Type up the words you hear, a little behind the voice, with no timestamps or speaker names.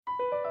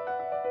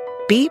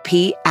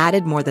BP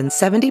added more than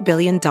 $70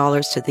 billion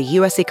to the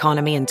U.S.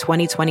 economy in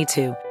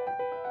 2022.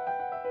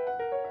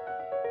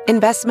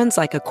 Investments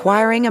like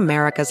acquiring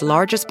America's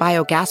largest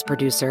biogas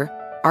producer,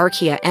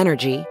 Archaea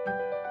Energy,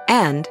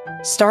 and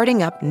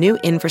starting up new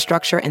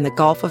infrastructure in the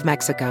Gulf of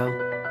Mexico.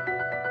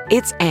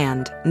 It's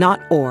and,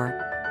 not or.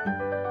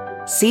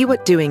 See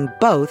what doing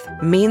both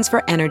means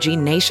for energy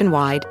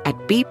nationwide at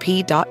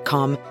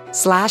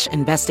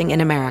bp.com/investing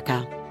in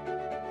America.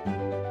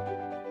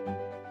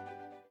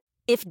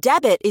 If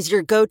debit is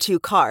your go-to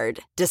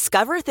card,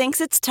 Discover thinks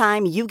it's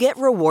time you get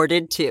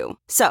rewarded too.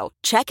 So,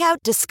 check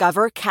out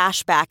Discover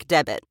Cashback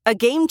Debit, a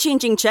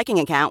game-changing checking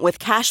account with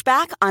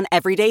cashback on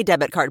everyday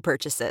debit card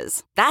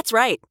purchases. That's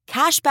right,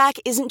 cashback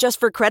isn't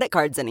just for credit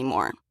cards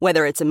anymore.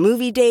 Whether it's a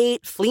movie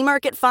date, flea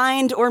market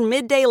find, or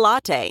midday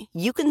latte,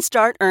 you can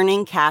start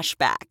earning cash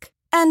back.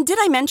 And did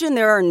I mention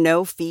there are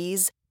no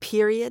fees,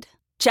 period?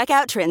 Check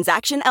out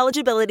transaction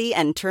eligibility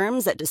and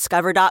terms at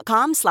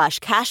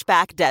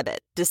discover.com/cashbackdebit.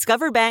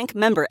 Discover Bank,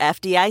 member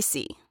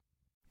FDIC.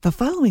 The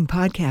following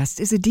podcast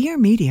is a Dear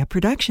Media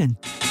production.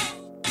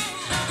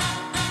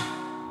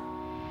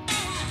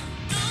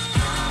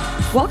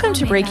 Welcome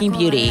to Breaking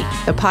Beauty,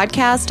 the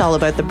podcast all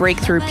about the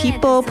breakthrough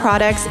people,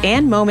 products,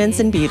 and moments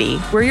in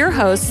beauty. We're your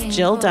hosts,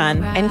 Jill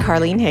Dunn and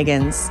Carleen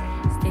Higgins.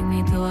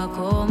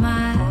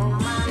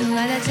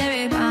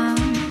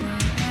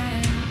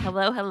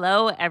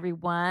 Hello,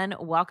 everyone.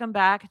 Welcome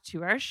back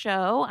to our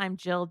show. I'm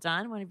Jill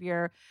Dunn, one of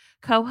your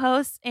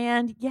co-hosts,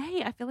 and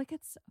yay, I feel like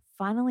it's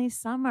finally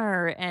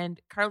summer.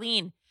 And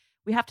Carleen,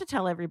 we have to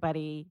tell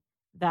everybody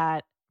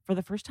that for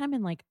the first time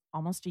in like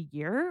almost a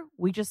year,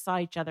 we just saw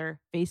each other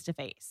face to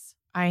face.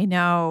 I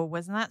know.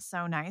 Wasn't that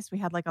so nice? We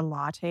had like a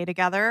latte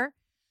together.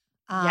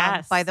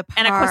 Yes. By the park.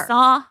 And a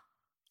croissant.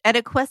 And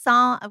a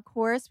croissant, of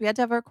course. We had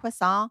to have our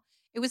croissant.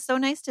 It was so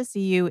nice to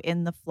see you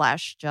in the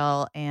flesh,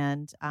 Jill.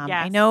 And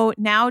Yes. I know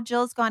now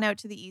Jill's gone out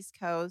to the East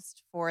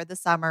Coast for the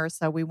summer,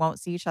 so we won't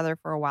see each other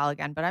for a while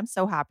again. But I'm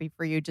so happy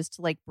for you just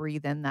to like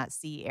breathe in that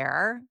sea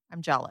air.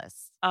 I'm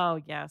jealous. Oh,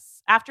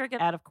 yes. After I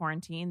get out of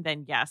quarantine,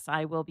 then yes,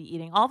 I will be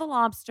eating all the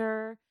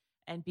lobster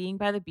and being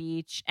by the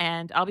beach.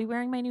 And I'll be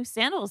wearing my new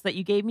sandals that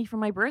you gave me for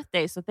my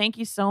birthday. So thank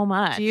you so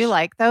much. Do you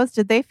like those?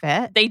 Did they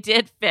fit? They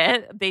did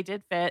fit. They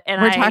did fit.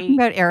 And we're talking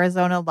about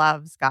Arizona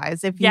Loves,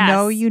 guys. If you Yes.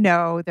 know, you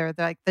know. They're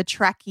like the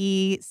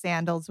Trekkie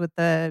sandals with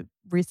the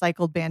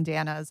recycled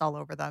bandanas all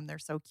over them. They're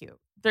so cute.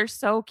 They're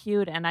so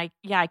cute. And I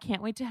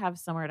can't wait to have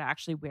somewhere to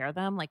actually wear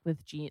them, like with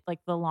like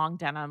the long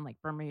denim, like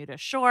Bermuda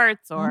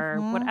shorts or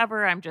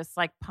whatever. I'm just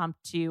like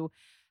pumped to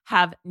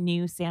have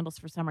new sandals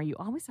for summer. You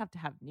always have to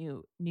have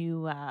some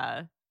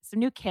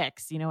new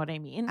kicks. You know what I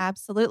mean?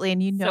 Absolutely.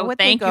 And you know So what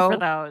thank they go. you for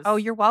those. Oh,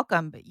 you're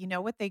welcome. But you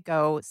know what they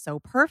go so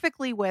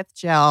perfectly with,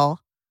 Jill?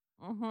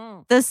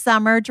 Mm-hmm. The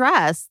summer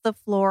dress, the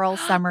floral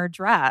summer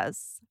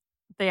dress.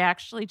 They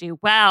actually do.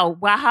 Wow.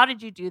 How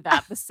did you do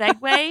that? The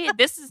segue?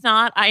 This is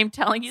not, I'm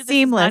telling you, this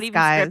Seamless, is not even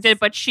guys. scripted,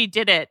 but she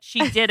did it.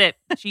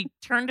 She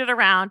turned it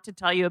around to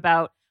tell you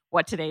about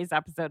what today's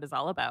episode is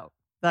all about.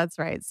 That's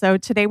right. So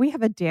today we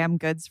have a damn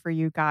goods for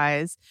you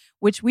guys,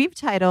 which we've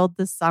titled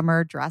The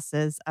Summer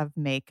Dresses of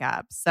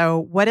Makeup. So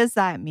what does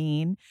that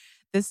mean?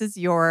 This is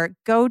your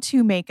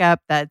go-to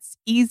makeup that's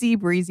easy,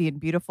 breezy, and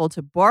beautiful,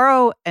 to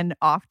borrow an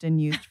often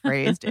used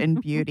phrase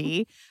in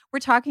beauty. We're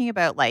talking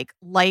about like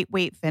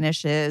lightweight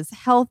finishes,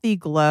 healthy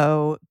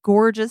glow,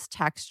 gorgeous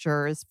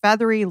textures,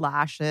 feathery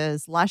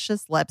lashes,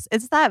 luscious lips.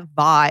 It's that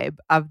vibe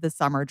of the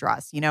summer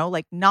dress, you know,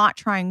 like not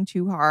trying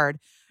too hard,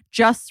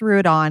 just threw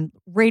it on,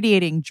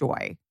 radiating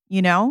joy, you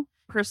know?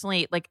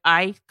 Personally, like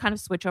I kind of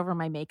switch over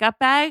my makeup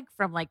bag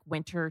from like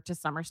winter to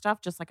summer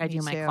stuff, just like I Me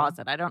do my too.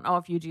 closet. I don't know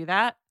if you do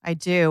that. I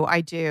do. I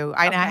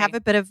Okay. have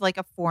a bit of like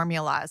a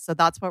formula. So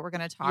that's what we're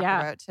going to talk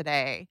about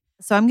today.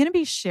 So I'm going to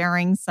be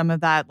sharing some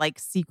of that like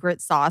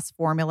secret sauce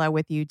formula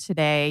with you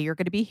today. You're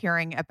going to be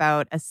hearing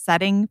about a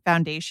setting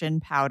foundation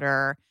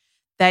powder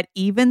that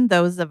even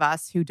those of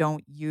us who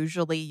don't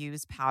usually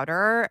use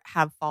powder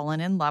have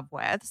fallen in love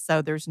with.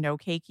 So there's no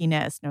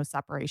cakiness, no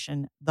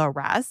separation, the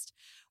rest.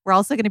 We're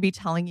also going to be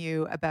telling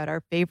you about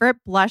our favorite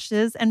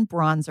blushes and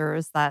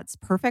bronzers that's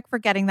perfect for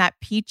getting that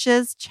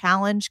peaches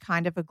challenge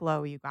kind of a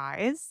glow, you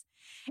guys.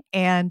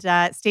 And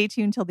stay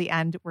tuned till the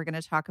end. We're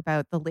going to talk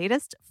about the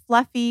latest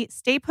fluffy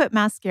stay put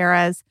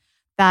mascaras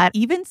that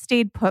even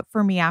stayed put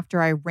for me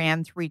after I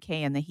ran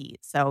 3K in the heat.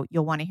 So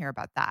you'll want to hear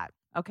about that.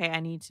 Okay, I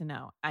need to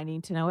know. I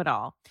need to know it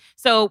all.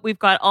 So we've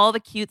got all the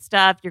cute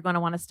stuff you're going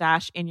to want to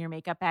stash in your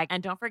makeup bag.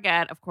 And don't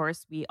forget, of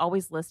course, we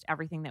always list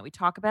everything that we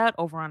talk about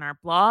over on our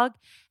blog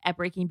at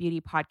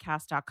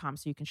breakingbeautypodcast.com.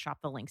 So you can shop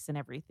the links and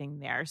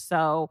everything there.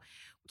 So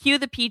cue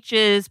the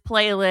peaches,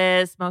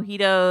 playlist,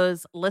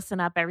 mojitos.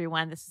 Listen up,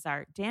 everyone. This is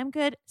our damn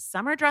good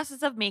summer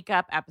dresses of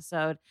makeup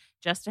episode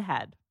just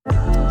ahead.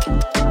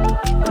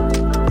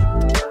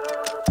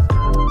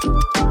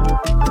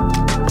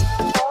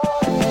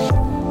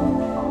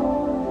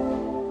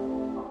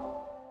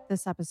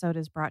 This episode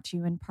is brought to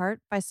you in part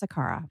by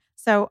Sakara.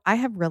 So I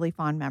have really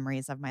fond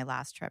memories of my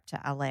last trip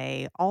to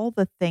LA. All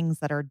the things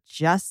that are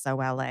just so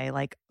LA,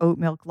 like oat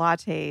milk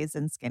lattes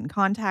and skin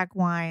contact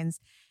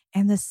wines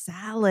and the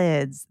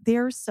salads.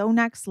 They're so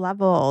next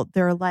level.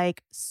 They're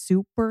like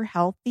super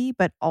healthy,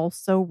 but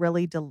also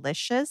really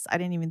delicious. I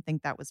didn't even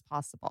think that was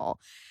possible.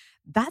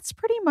 That's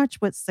pretty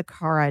much what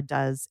Sakara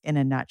does in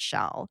a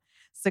nutshell.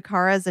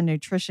 Sakara is a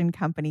nutrition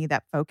company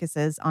that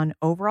focuses on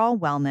overall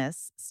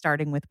wellness,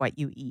 starting with what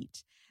you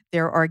eat.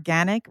 They're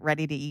organic,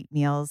 ready-to-eat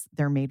meals.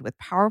 They're made with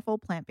powerful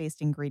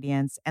plant-based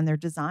ingredients, and they're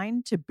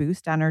designed to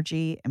boost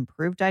energy,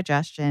 improve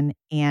digestion,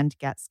 and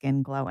get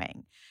skin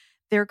glowing.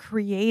 They're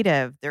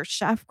creative, they're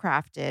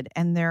chef-crafted,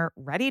 and they're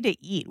ready to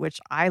eat, which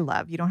I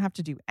love. You don't have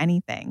to do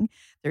anything.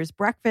 There's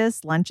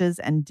breakfast, lunches,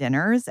 and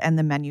dinners, and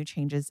the menu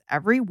changes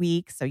every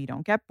week so you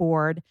don't get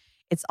bored.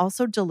 It's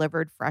also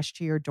delivered fresh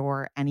to your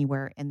door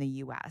anywhere in the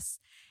U.S.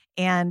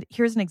 And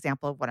here's an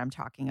example of what I'm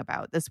talking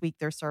about. This week,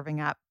 they're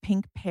serving up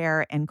pink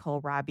pear and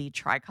kohlrabi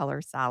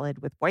tricolor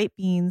salad with white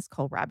beans,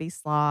 kohlrabi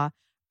slaw,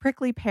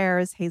 prickly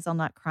pears,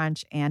 hazelnut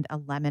crunch, and a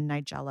lemon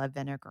nigella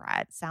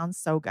vinaigrette. Sounds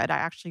so good. I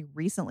actually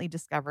recently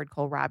discovered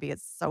kohlrabi.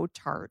 It's so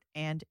tart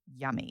and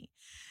yummy.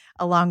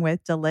 Along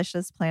with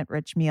delicious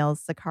plant-rich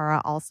meals, Sakara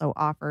also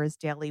offers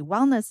daily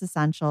wellness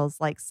essentials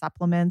like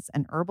supplements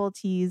and herbal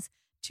teas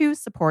to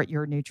support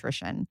your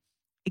nutrition.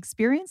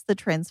 Experience the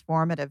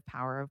transformative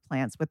power of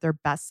plants with their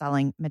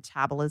best-selling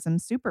Metabolism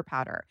Super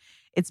Powder.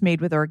 It's made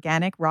with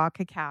organic raw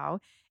cacao.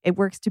 It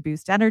works to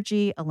boost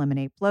energy,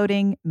 eliminate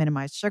bloating,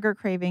 minimize sugar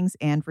cravings,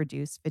 and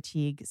reduce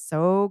fatigue.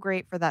 So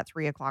great for that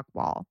 3 o'clock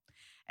wall.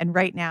 And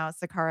right now,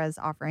 Sakara is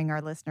offering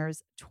our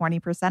listeners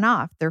 20%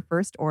 off their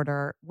first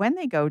order when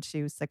they go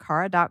to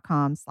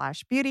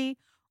sakara.com/beauty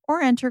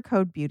or enter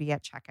code beauty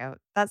at checkout.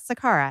 That's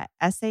Sakara,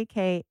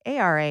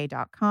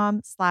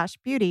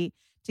 SAKARA.com/beauty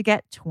to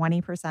get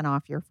 20%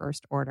 off your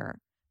first order.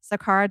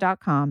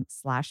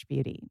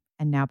 Sakara.com/beauty.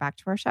 And now back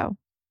to our show.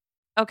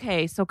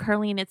 Okay, so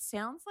Carlene, it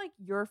sounds like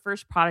your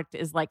first product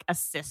is like a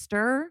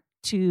sister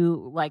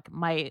to like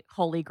my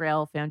Holy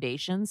Grail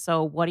foundation.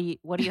 So what do you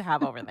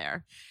have over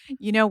there?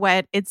 You know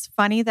what? It's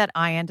funny that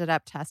I ended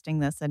up testing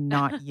this and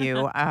not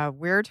you.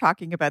 We're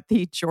talking about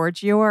the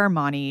Giorgio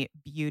Armani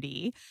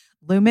Beauty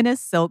Luminous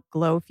Silk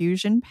Glow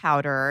Fusion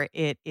Powder.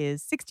 It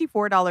is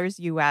 $64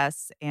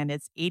 US and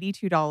it's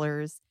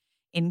 $82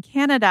 in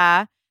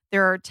Canada.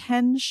 There are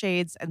 10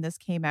 shades, and this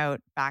came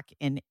out back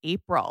in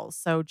April.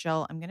 So,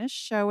 Jill, I'm going to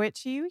show it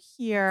to you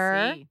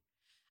here.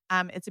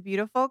 It's a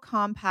beautiful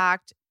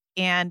compact,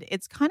 and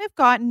it's kind of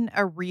gotten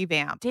a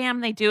revamp. Damn,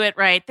 they do it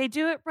right. They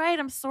do it right.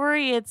 I'm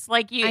sorry. It's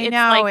like I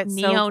know, it's like it's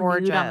neo so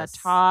gorgeous nude on the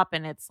top,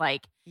 and it's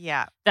like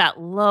yeah, that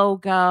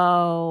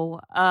logo.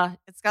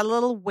 It's got a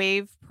little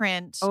wave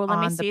print let me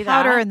on see the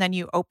powder, that. and then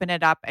you open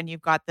it up, and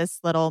you've got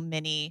this little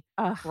mini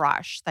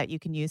brush that you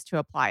can use to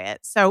apply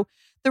it. So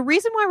the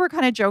reason why we're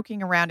kind of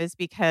joking around is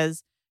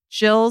because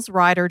Jill's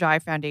Ride or Die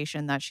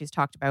foundation that she's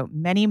talked about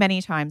many, many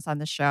times on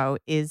the show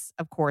is,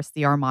 of course,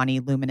 the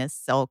Armani Luminous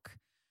Silk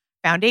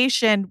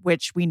foundation,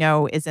 which we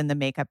know is in the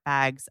makeup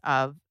bags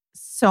of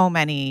so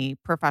many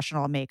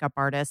professional makeup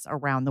artists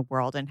around the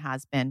world and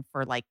has been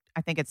for like,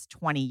 I think it's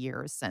 20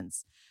 years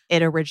since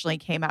it originally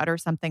came out or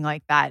something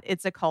like that.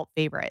 It's a cult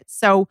favorite.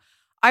 So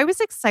I was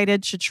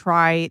excited to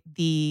try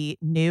the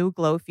new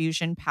Glow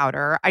Fusion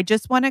powder. I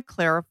just want to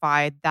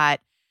clarify that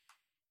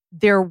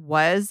there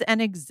was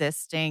an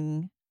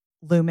existing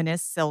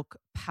luminous silk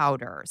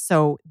powder.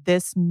 So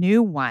this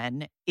new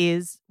one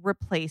is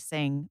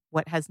replacing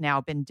what has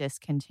now been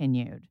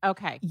discontinued.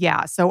 Okay.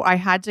 Yeah. So I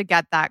had to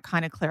get that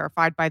kind of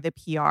clarified by the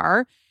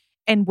PR.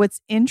 And what's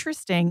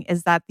interesting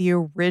is that the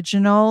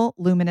original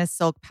luminous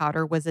silk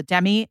powder was a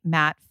demi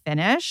matte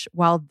finish,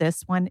 while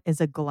this one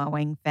is a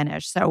glowing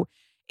finish. So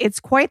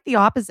it's quite the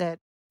opposite.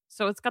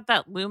 So it's got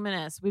that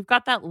luminous. We've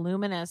got that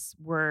luminous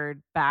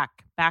word back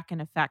in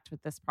effect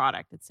with this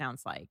product, it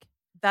sounds like.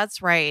 That's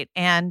right.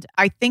 And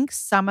I think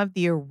some of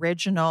the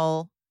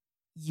original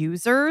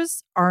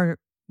users are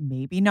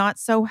maybe not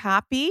so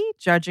happy,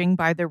 judging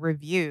by the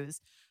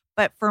reviews.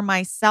 But for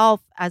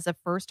myself, as a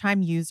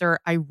first-time user,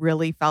 I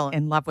really fell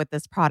in love with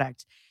this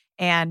product.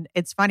 And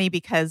it's funny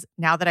because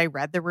now that I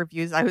read the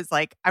reviews, I was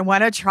like, I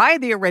want to try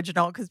the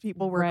original because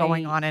people were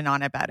going on and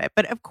on about it.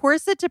 But of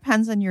course, it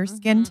depends on your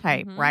skin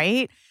type,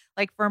 right?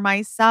 Like for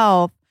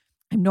myself,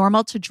 I'm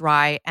normal to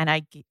dry, and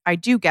I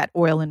do get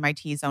oil in my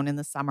T-zone in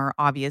the summer,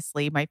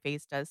 obviously. My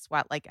face does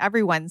sweat like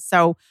everyone.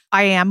 So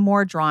I am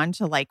more drawn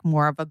to like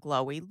more of a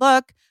glowy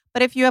look.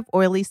 But if you have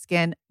oily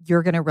skin,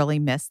 you're going to really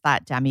miss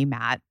that demi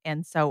matte.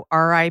 And so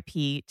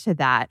RIP to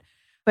that.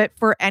 But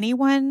for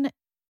anyone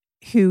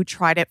who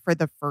tried it for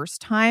the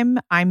first time,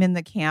 I'm in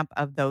the camp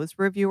of those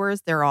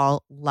reviewers. They're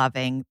all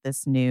loving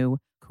this new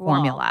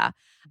formula.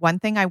 One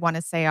thing I want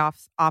to say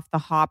off the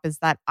hop is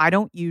that I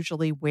don't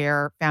usually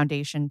wear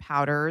foundation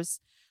powders.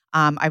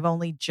 I've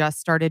only just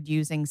started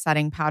using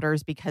setting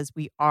powders because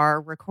we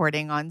are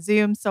recording on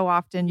Zoom so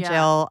often,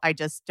 Jill. I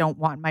just don't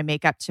want my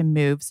makeup to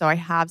move. So I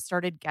have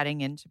started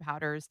getting into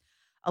powders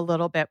a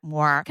little bit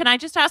more. Can I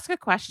just ask a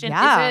question?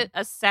 Yeah. Is it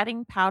a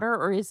setting powder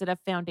or is it a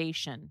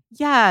foundation?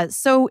 Yeah.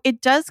 So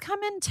it does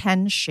come in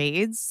 10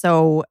 shades.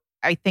 So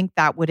I think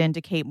that would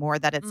indicate more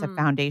that it's a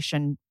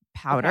foundation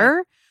powder.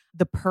 Okay.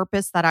 The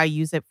purpose that I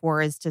use it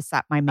for is to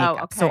set my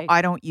makeup. okay. So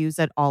I don't use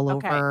it all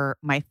over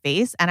my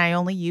face. And I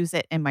only use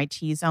it in my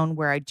T-zone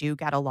where I do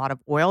get a lot of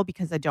oil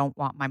because I don't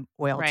want my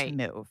oil to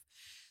move.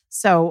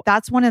 So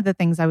that's one of the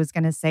things I was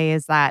going to say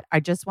is that I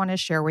just want to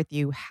share with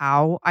you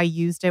how I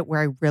used it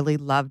where I really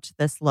loved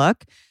this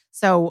look.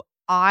 So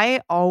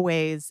I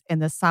always in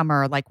the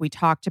summer, like we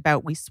talked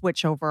about, we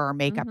switch over our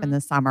makeup in the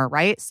summer,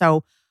 right?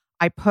 So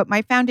I put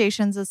my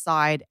foundations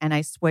aside and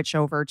I switch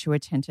over to a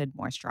tinted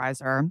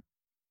moisturizer.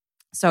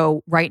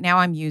 So right now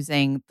I'm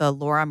using the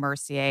Laura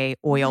Mercier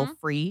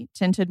oil-free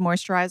tinted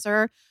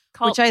moisturizer,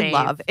 which I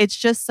love. It's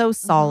just so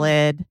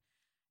solid.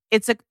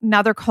 It's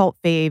another cult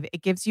fave.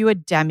 It gives you a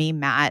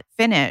demi-matte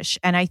finish.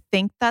 And I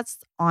think that's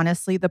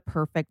honestly the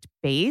perfect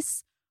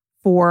base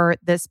for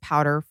this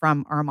powder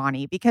from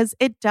Armani because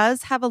it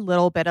does have a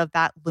little bit of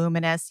that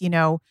luminous,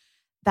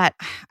 that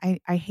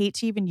I hate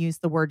to even use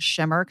the word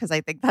shimmer because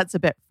I think that's a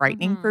bit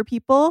frightening for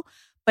people,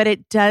 but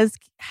it does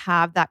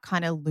have that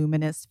kind of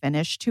luminous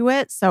finish to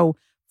it. So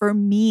for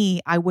me,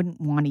 I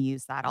wouldn't want to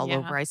use that all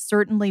over. I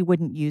certainly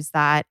wouldn't use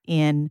that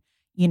in,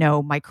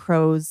 my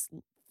crow's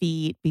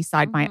feet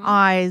beside my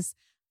eyes.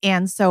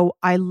 And so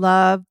I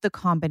love the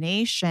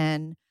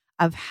combination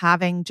of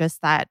having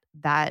just that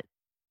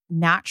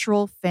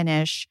natural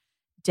finish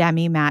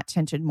demi-matte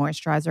tinted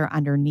moisturizer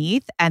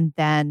underneath and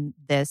then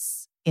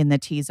this in the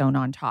T-zone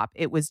on top.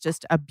 It was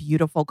just a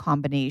beautiful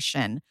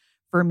combination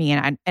for me.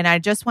 And I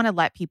just want to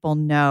let people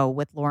know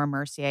with Laura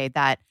Mercier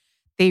that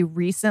they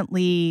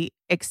recently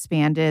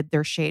expanded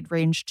their shade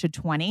range to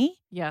 20.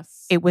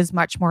 Yes. It was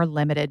much more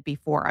limited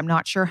before. I'm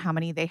not sure how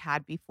many they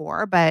had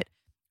before, but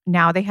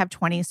now they have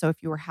 20. So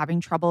if you were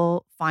having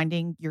trouble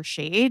finding your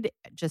shade,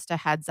 just a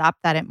heads up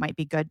that it might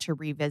be good to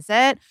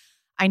revisit.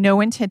 I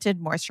know in tinted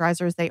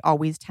moisturizers, they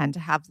always tend to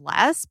have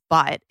less,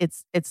 but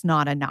it's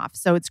not enough.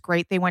 So it's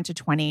great they went to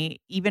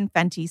 20. Even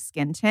Fenty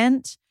Skin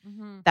Tint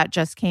that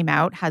just came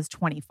out has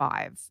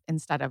 25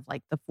 instead of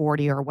like the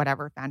 40 or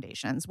whatever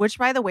foundations, which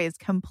by the way is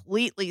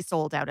completely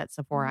sold out at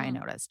Sephora, I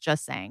noticed.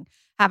 Just saying.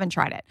 Haven't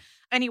tried it.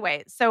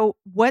 Anyway, so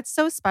what's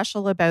so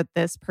special about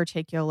this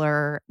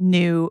particular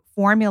new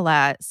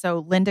formula?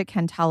 So Linda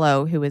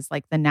Cantello, who is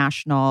like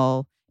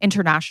the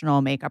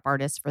international makeup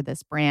artist for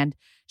this brand,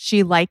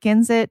 she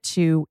likens it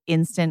to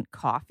instant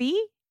coffee,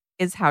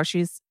 is how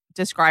she's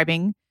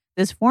describing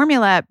this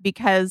formula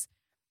because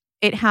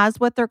it has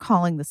what they're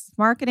calling, this is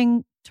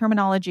marketing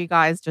terminology,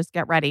 guys, just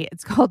get ready.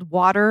 It's called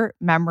water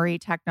memory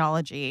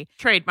technology.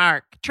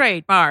 Trademark.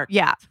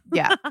 Yeah.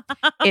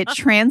 It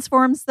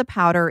transforms the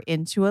powder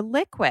into a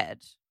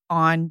liquid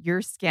on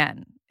your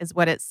skin, is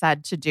what it's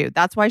said to do.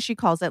 That's why she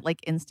calls it like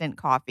instant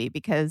coffee,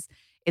 because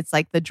it's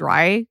like the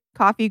dry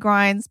coffee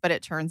grinds, but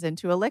it turns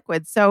into a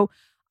liquid. So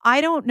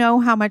I don't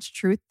know how much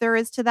truth there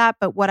is to that,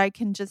 but what I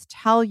can just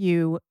tell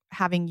you,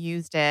 having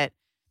used it,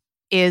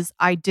 is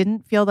I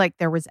didn't feel like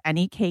there was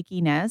any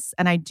cakiness,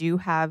 and I do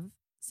have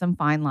some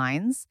fine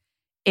lines.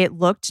 It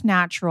looked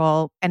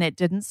natural and it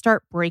didn't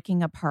start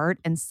breaking apart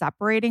and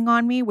separating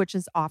on me, which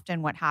is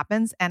often what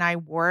happens. And I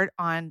wore it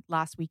on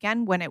last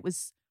weekend when it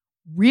was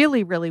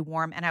really, really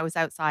warm and I was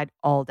outside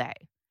all day.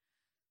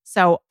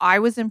 So I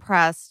was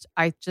impressed.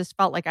 I just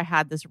felt like I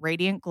had this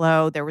radiant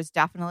glow. There was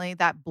definitely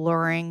that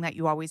blurring that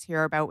you always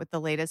hear about with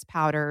the latest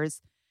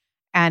powders.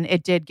 And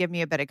it did give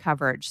me a bit of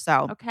coverage.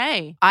 So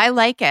okay, I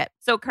like it.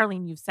 So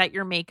Carlene, you've set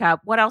your makeup.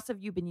 What else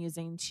have you been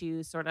using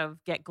to sort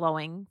of get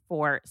glowing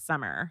for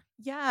summer?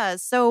 Yeah.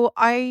 So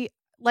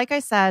like I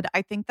said,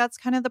 I think that's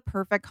kind of the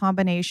perfect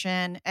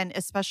combination. And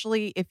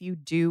especially if you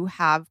do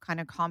have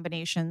kind of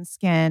combination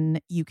skin,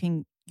 you're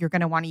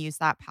going to want to use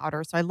that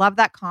powder. So I love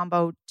that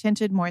combo,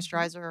 tinted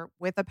moisturizer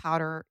with a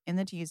powder in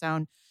the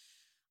T-zone.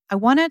 I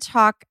want to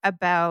talk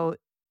about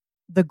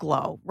the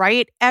glow,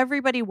 right?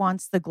 Everybody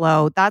wants the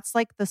glow. That's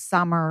like the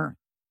summer.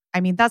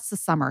 I mean, that's the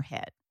summer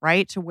hit,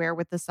 right? To wear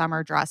with the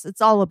summer dress. It's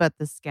all about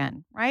the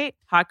skin, right?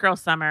 Hot girl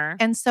summer.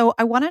 And so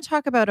I want to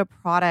talk about a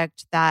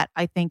product that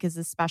I think is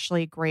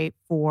especially great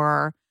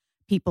for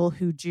people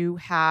who do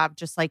have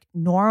just like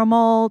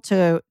normal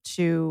to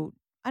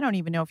I don't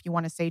even know if you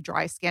want to say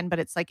dry skin, but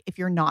it's like if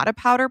you're not a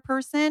powder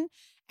person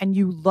and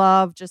you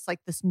love just like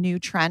this new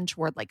trend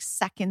toward like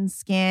second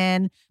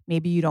skin,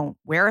 maybe you don't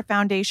wear a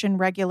foundation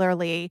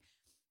regularly.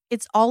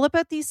 It's all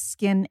about these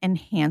skin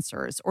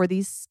enhancers or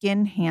these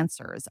skin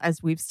enhancers,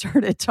 as we've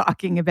started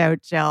talking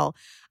about, Jill.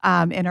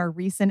 In our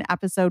recent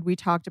episode, we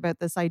talked about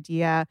this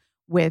idea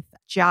with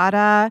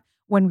Jada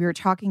when we were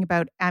talking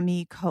about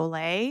Emmy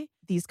Collet,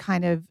 these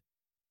kind of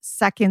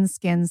second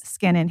skin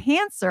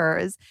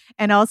enhancers.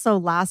 And also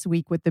last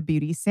week with the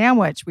Beauty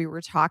Sandwich, we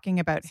were talking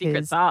about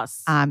his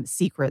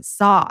secret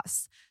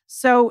sauce.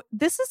 So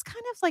this is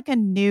kind of like a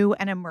new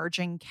and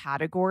emerging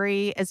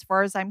category as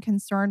far as I'm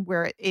concerned,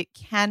 where it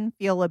can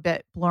feel a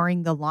bit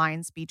blurring the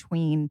lines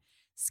between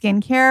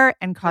skincare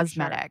and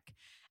cosmetic. Sure.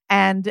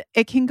 And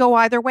it can go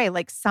either way.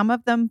 Like some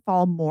of them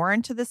fall more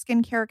into the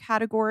skincare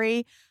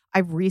category.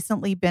 I've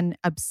recently been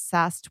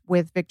obsessed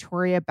with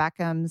Victoria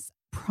Beckham's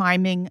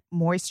priming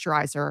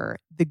moisturizer,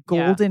 the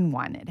golden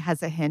one. It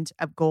has a hint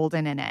of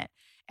golden in it.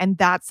 And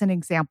that's an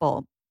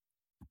example.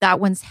 That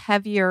one's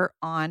heavier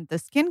on the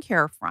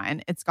skincare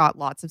front. It's got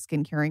lots of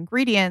skincare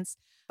ingredients,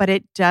 but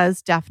it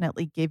does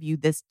definitely give you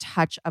this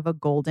touch of a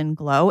golden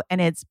glow,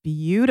 and it's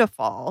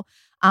beautiful.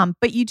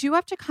 But you do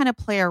have to kind of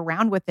play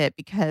around with it,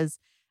 because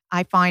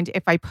I find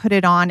if I put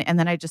it on and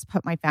then I just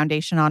put my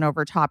foundation on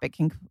over top, it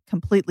can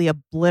completely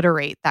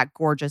obliterate that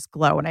gorgeous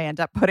glow, and I end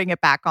up putting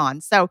it back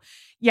on. So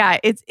yeah,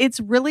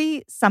 it's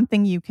really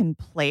something you can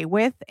play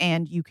with,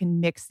 and you can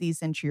mix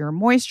these into your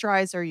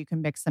moisturizer. You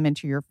can mix them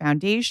into your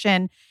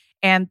foundation.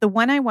 And the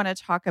one I want to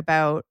talk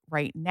about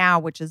right now,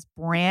 which is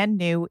brand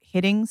new,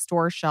 hitting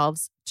store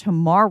shelves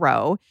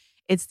tomorrow,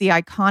 it's the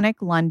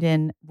Iconic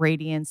London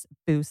Radiance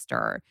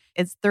Booster.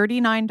 It's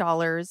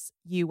 $39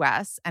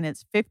 US and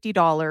it's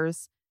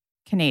 $50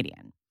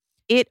 Canadian.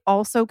 It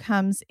also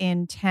comes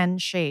in 10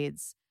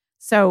 shades.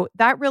 So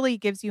that really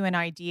gives you an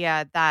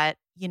idea that,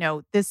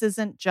 this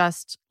isn't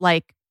just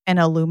like an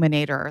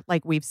illuminator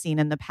like we've seen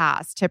in the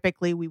past.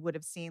 Typically, we would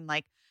have seen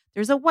like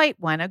there's a white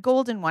one, a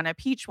golden one, a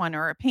peach one,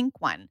 or a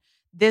pink one.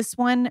 This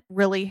one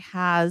really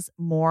has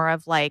more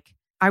of like,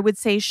 I would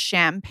say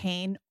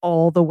champagne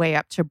all the way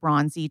up to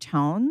bronzy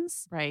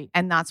tones. Right.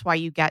 And that's why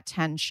you get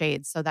 10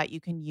 shades so that you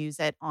can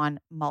use it on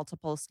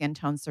multiple skin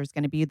tones. There's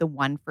going to be the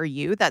one for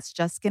you that's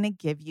just going to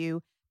give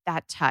you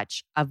that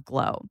touch of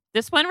glow.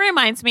 This one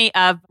reminds me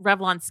of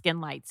Revlon Skin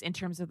Lights in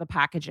terms of the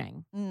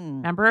packaging.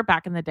 Remember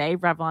back in the day,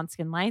 Revlon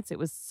Skin Lights? It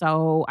was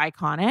so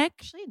iconic.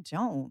 Actually,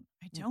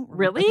 I don't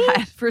really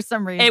that for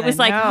some reason. It was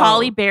like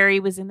Holly Berry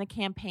was in the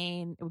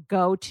campaign,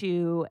 go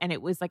to, and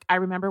it was like, I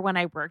remember when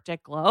I worked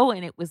at Glow,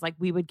 and it was like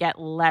we would get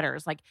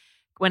letters. Like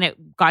when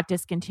it got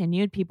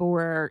discontinued, people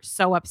were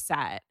so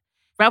upset.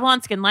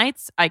 Revlon Skin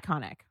Lights,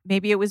 iconic.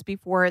 Maybe it was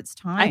before its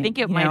time. I think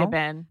it might have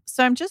been.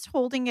 So I'm just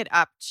holding it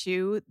up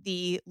to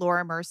the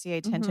Laura Mercier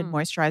tinted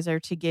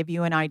moisturizer to give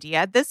you an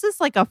idea. This is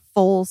like a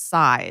full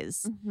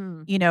size.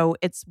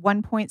 It's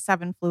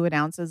 1.7 fluid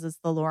ounces is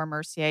the Laura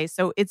Mercier.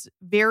 So it's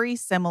very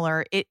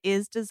similar. It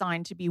is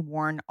designed to be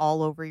worn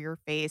all over your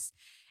face.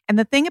 And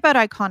the thing about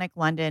Iconic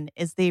London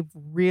is they've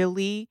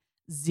really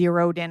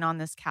zeroed in on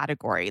this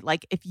category.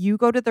 Like if you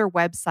go to their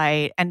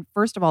website, and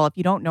first of all, if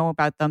you don't know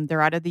about them,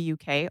 they're out of the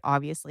UK,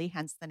 obviously,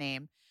 hence the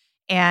name.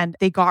 And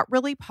they got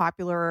really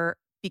popular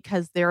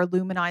because their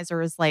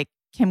luminizer is like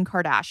Kim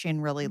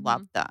Kardashian really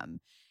loved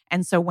them.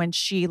 And so when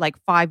she, like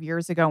 5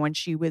 years ago, when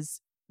she was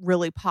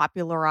really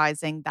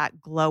popularizing that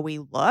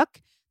glowy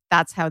look,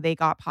 that's how they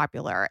got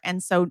popular.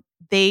 And so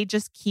they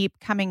just keep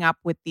coming up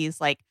with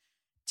these like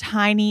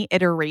tiny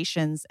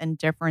iterations and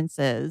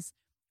differences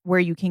where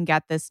you can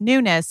get this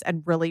newness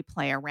and really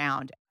play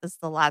around. This is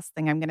the last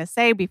thing I'm going to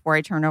say before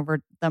I turn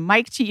over the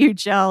mic to you,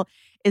 Jill,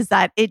 is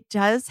that it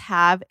does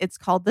have, it's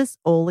called this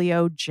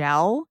oleo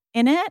gel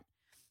in it,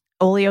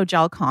 oleo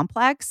gel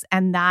complex.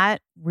 And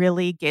that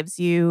really gives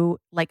you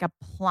like a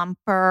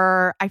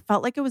plumper. I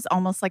felt like it was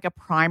almost like a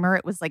primer.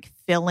 It was like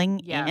filling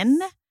in.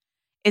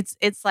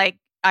 It's like,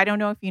 I don't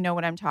know if you know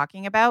what I'm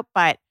talking about,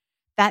 but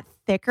that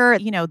thicker,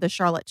 the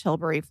Charlotte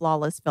Tilbury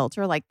Flawless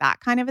Filter, like that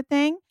kind of a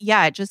thing.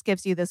 Yeah, it just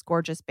gives you this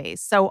gorgeous base.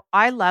 So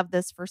I love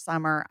this for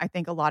summer. I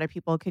think a lot of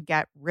people could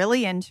get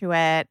really into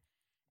it.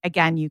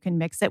 Again, you can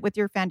mix it with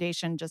your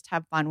foundation, just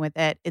have fun with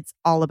it. It's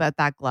all about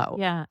that glow.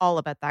 Yeah. All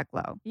about that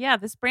glow. Yeah,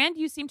 this brand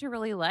you seem to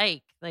really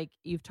like. Like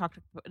you've talked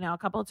now a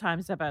couple of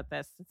times about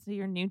this. It's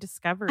your new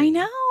discovery. I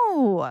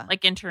know.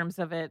 Like in terms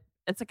of it.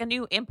 It's like a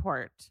new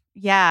import.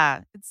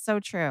 Yeah, it's so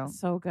true.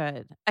 So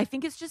good. I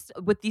think it's just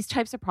with these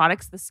types of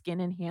products, the skin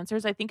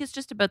enhancers, I think it's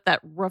just about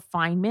that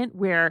refinement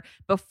where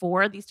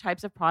before these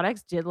types of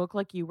products did look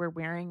like you were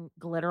wearing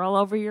glitter all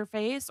over your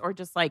face or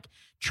just like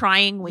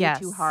trying way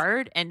too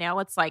hard. And now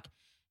it's like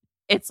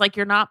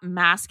you're not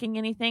masking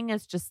anything.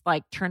 It's just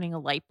like turning a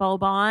light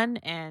bulb on.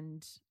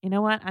 And you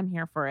know what? I'm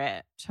here for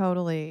it.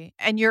 Totally.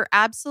 And you're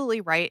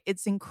absolutely right.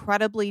 It's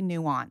incredibly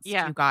nuanced,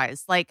 you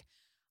guys. Like,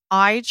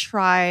 I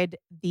tried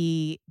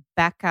the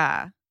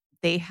Becca.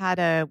 They had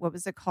what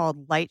was it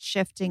called? Light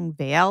Shifting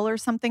Veil or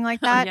something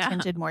like that,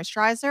 tinted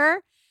moisturizer.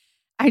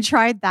 I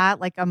tried that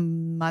like a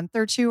month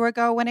or two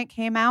ago when it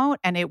came out.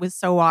 And it was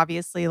so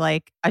obviously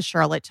like a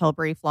Charlotte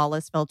Tilbury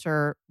Flawless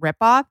Filter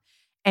ripoff.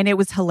 And it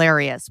was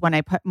hilarious when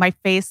I my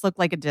face looked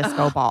like a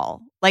disco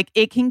ball. Like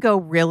it can go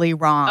really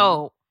wrong.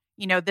 Oh,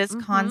 this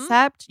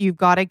concept, you've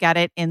got to get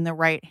it in the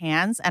right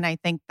hands. And I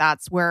think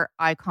that's where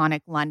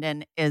Iconic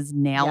London is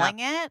nailing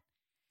it.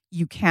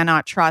 You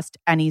cannot trust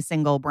any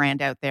single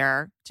brand out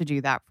there to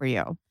do that for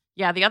you.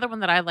 Yeah, the other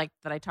one that I liked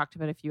that I talked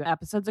about a few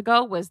episodes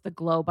ago was the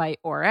Glow by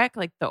Auric,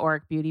 like the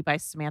Auric Beauty by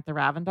Samantha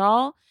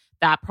Ravndal.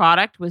 That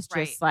product was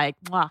just like,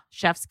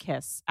 chef's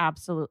kiss.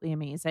 Absolutely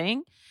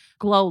amazing.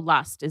 Glow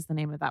Lust is the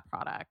name of that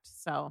product.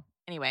 So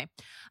Anyway,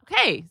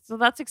 okay, so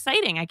that's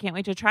exciting. I can't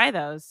wait to try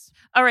those.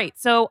 All right,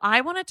 so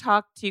I want to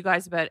talk to you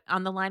guys about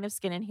on the line of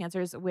skin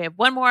enhancers. We have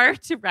one more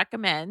to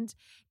recommend,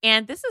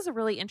 and this is a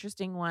really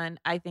interesting one,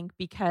 I think,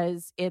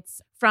 because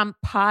it's from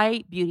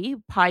Pi Beauty,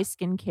 Pi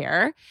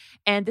Skincare,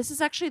 and this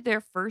is actually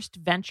their first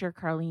venture,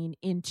 Carlene,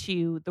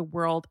 into the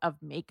world of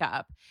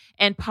makeup.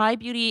 And Pi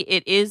Beauty,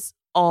 it is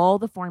all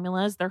the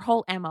formulas. Their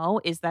whole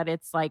MO is that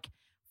it's like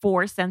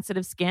for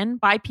sensitive skin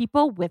by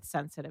people with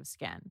sensitive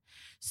skin.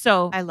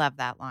 So I love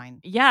that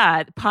line.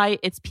 yeah, Pi,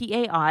 it's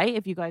PAI.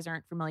 If you guys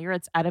aren't familiar,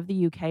 it's out of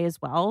the UK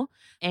as well.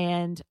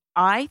 And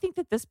I think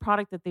that this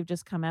product that they've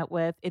just come out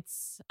with,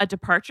 it's a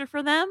departure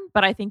for them,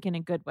 but I think in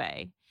a good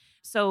way.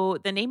 So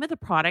the name of the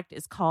product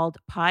is called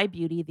Pi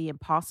Beauty The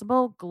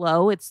Impossible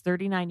Glow. It's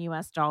 $39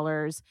 US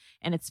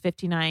and it's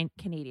 59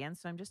 Canadian.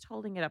 So I'm just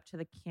holding it up to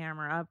the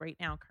camera right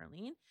now,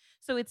 Carlene.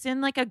 So it's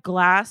in like a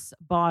glass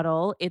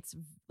bottle. It's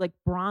like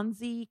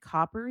bronzy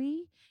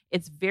coppery.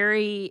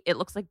 It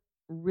looks like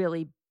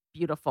really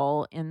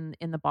beautiful in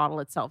the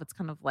bottle itself. It's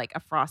kind of like a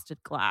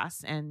frosted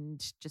glass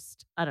and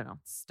just, I don't know,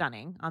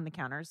 stunning on the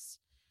counters.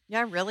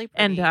 Yeah, really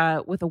pretty.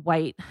 And with a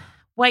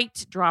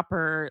white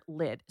dropper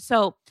lid.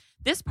 So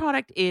this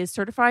product is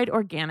certified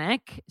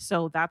organic.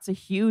 So that's a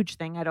huge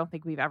thing. I don't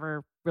think we've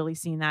ever really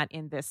seen that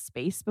in this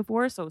space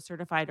before. So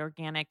certified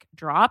organic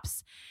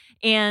drops.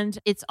 And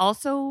it's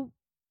also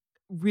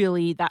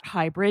really that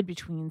hybrid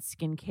between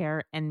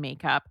skincare and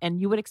makeup. And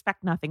you would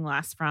expect nothing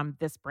less from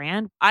this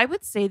brand. I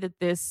would say that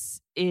this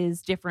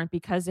is different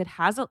because it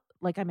has,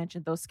 like I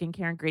mentioned, those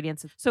skincare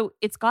ingredients. So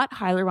it's got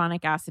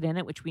hyaluronic acid in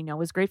it, which we know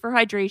is great for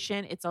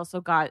hydration. It's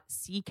also got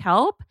sea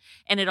kelp,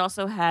 and it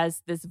also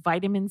has this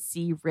vitamin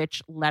C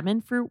rich lemon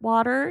fruit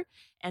water.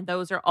 And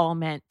those are all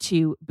meant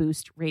to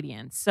boost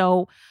radiance.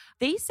 So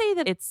they say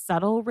that it's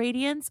subtle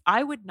radiance.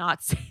 I would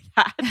not say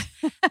that.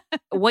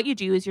 What you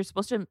do is you're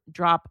supposed to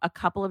drop a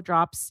couple of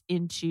drops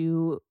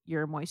into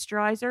your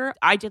moisturizer.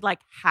 I did like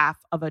half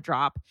of a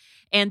drop.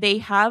 And they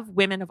have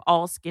women of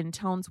all skin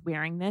tones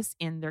wearing this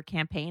in their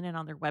campaign and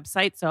on their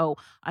website. So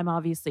I'm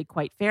obviously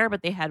quite fair,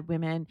 but they had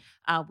women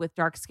with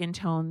dark skin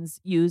tones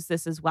use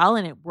this as well.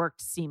 And it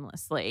worked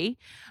seamlessly.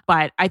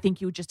 But I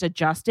think you would just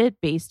adjust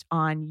it based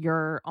on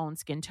your own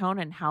skin tone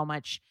and how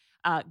much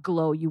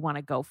glow you want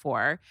to go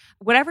for.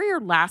 Whatever your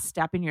last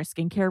step in your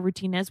skincare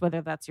routine is,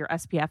 whether that's your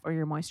SPF or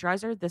your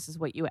moisturizer, this is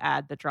what you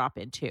add the drop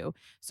into.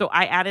 So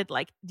I added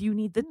you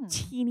need the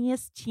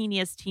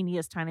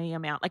teeniest tiny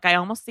amount. Like I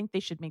almost think they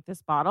should make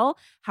this bottle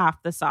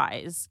half the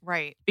size.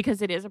 Right.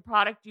 Because it is a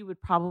product you would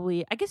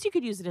probably, I guess you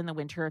could use it in the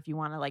winter if you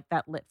want to like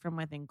that lit from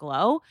within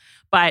glow.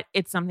 But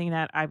it's something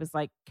that I was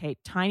like, okay,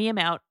 tiny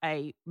amount.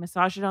 I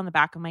massaged it on the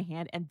back of my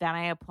hand and then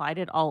I applied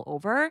it all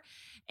over.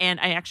 And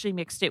I actually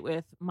mixed it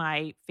with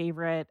my favorite,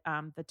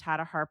 the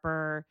Tata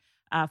Harper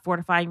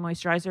fortifying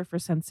moisturizer for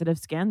sensitive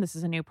skin. This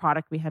is a new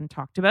product we hadn't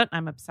talked about.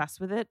 I'm obsessed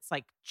with it. It's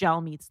like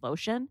gel meets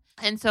lotion.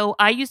 And so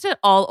I used it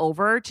all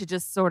over to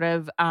just sort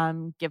of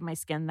give my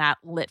skin that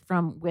lit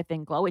from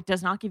within glow. It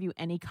does not give you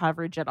any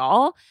coverage at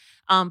all.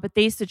 But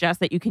they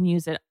suggest that you can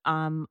use it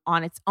on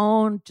its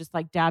own, just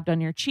like dabbed on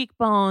your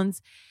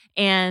cheekbones.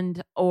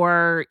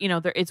 Or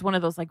it's one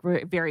of those like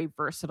very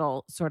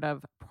versatile sort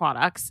of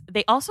products.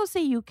 They also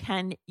say you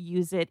can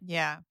use it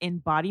in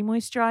body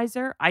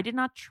moisturizer. I did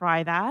not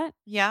try that.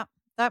 Yeah,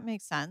 that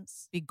makes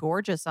sense. Be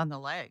gorgeous on the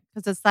leg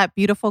because it's that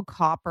beautiful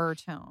copper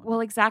tone.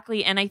 Well,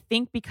 exactly. And I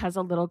think because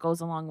a little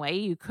goes a long way,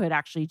 you could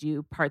actually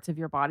do parts of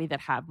your body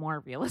that have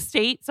more real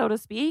estate, so to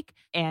speak,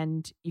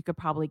 and you could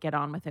probably get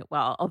on with it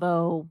well.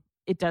 Although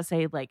it does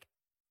say like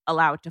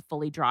allow it to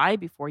fully dry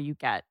before you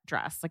get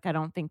dressed. Like I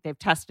don't think they've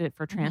tested it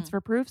for transfer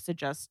proof, so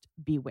just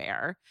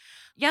beware.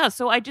 Yeah,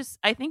 so I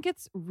think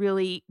it's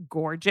really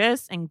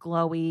gorgeous and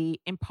glowy,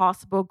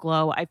 impossible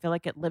glow. I feel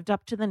like it lived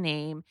up to the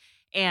name.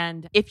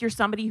 And if you're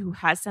somebody who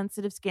has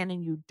sensitive skin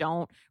and you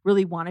don't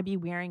really want to be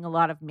wearing a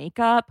lot of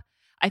makeup,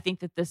 I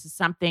think that this is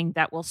something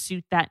that will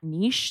suit that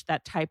niche,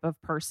 that type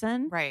of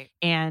person. Right.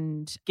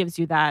 And gives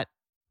you that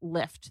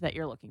lift that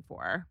you're looking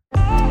for.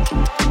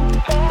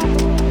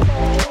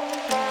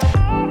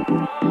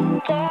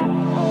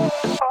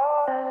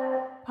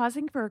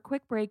 Pausing for a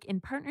quick break in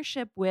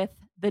partnership with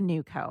The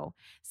NewCo.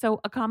 So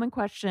a common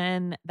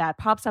question that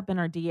pops up in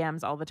our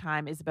DMs all the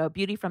time is about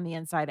beauty from the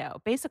inside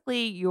out.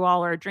 Basically, you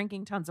all are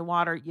drinking tons of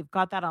water. You've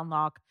got that on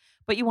lock,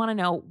 but you want to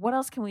know what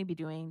else can we be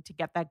doing to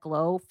get that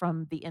glow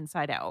from the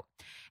inside out?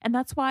 And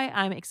that's why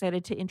I'm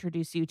excited to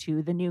introduce you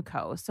to The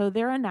NewCo. So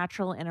they're a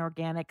natural and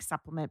organic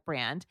supplement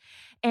brand,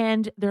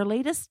 and their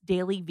latest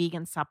daily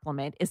vegan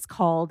supplement is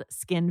called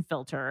Skin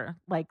Filter,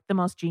 like the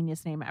most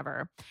genius name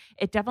ever.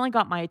 It definitely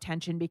got my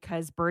attention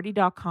because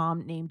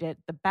Birdie.com named it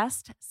the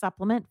best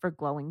supplement for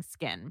glowing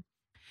skin.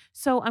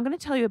 So I'm going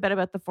to tell you a bit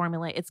about the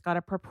formula. It's got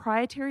a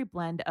proprietary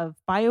blend of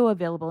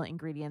bioavailable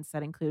ingredients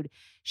that include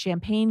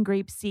champagne,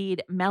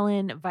 grapeseed,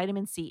 melon,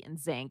 vitamin C, and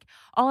zinc.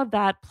 All of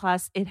that,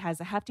 plus it has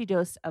a hefty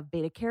dose of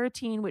beta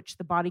carotene, which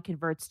the body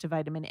converts to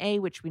vitamin A,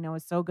 which we know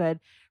is so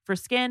good for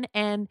skin.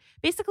 And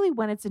basically,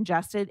 when it's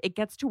ingested, it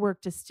gets to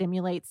work to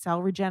stimulate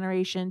cell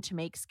regeneration to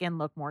make skin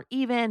look more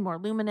even, more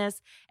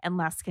luminous, and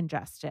less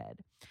congested.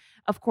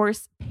 Of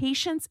course,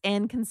 patience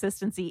and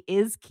consistency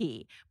is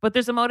key, but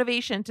there's a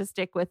motivation to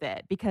stick with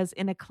it because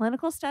in a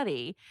clinical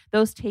study,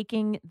 those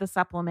taking the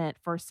supplement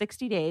for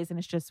 60 days, and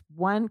it's just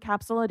one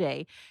capsule a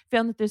day,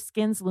 found that their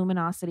skin's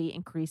luminosity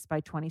increased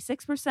by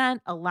 26%,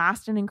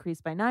 elastin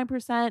increased by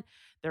 9%,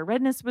 their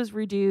redness was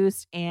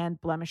reduced, and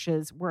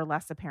blemishes were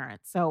less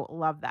apparent. So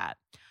love that.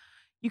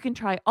 You can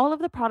try all of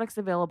the products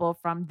available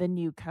from The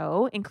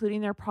NewCo,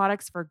 including their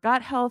products for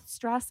gut health,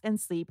 stress, and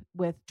sleep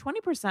with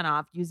 20%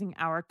 off using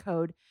our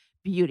code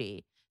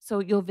BEAUTY. So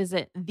you'll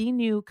visit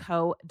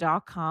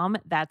thenewco.com.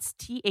 That's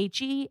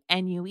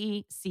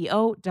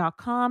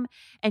THENUECO.com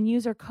and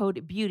use our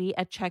code BEAUTY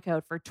at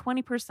checkout for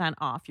 20%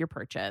 off your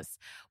purchase.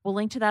 We'll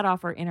link to that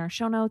offer in our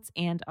show notes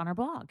and on our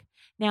blog.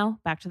 Now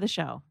back to the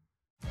show.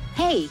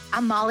 Hey,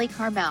 I'm Molly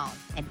Carmel,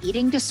 an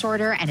eating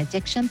disorder and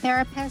addiction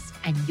therapist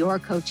and your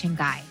coaching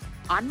guide.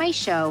 On my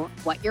show,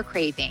 What You're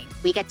Craving,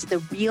 we get to the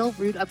real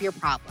root of your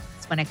problems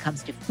when it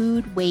comes to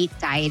food, weight,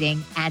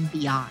 dieting, and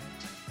beyond.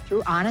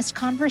 Through honest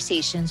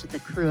conversations with a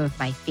crew of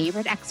my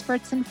favorite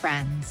experts and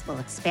friends, we'll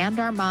expand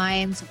our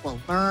minds, we'll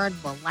learn,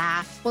 we'll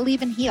laugh, we'll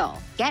even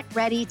heal. Get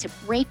ready to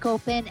break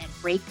open and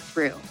break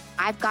through.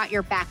 I've got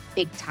your back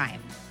big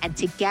time, and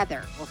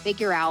together we'll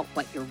figure out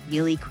what you're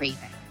really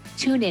craving.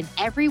 Tune in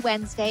every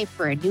Wednesday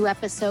for a new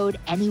episode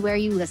anywhere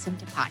you listen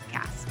to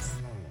podcasts.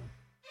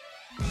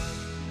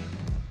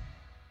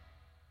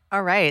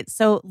 All right.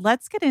 So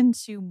let's get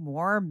into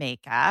more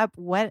makeup.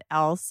 What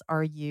else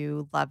are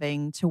you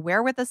loving to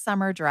wear with a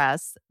summer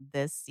dress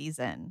this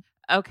season?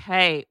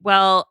 Okay.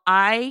 Well,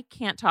 I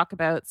can't talk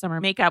about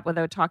summer makeup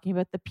without talking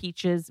about the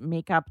Peaches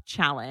Makeup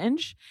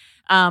Challenge.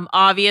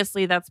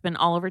 Obviously, that's been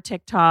all over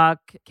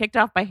TikTok, kicked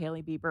off by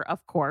Hailey Bieber,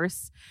 of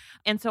course.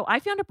 And so I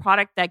found a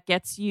product that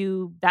gets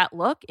you that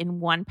look in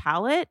one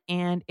palette,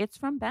 and it's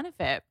from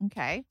Benefit.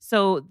 Okay.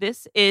 So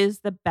this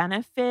is the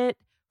Benefit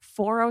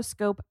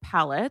Foroscope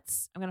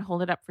palettes. I'm going to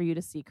hold it up for you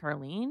to see,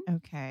 Carlene.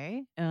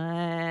 Okay.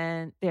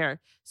 And there.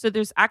 So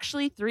there's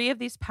actually 3 of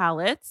these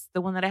palettes. The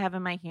one that I have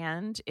in my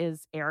hand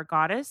is Air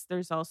Goddess.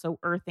 There's also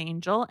Earth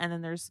Angel. And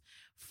then there's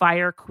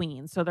Fire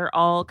Queen. So they're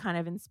all kind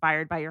of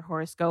inspired by your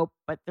horoscope,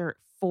 but they're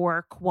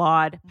 4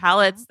 quad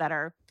palettes that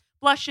are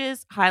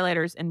blushes,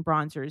 highlighters, and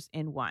bronzers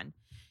in one.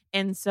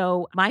 And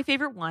so my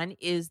favorite one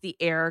is the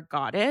Air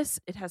Goddess.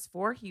 It has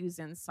 4 hues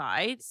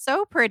inside.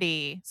 So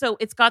pretty. So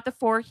it's got the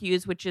 4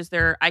 hues, which is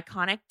their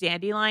iconic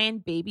Dandelion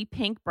Baby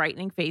Pink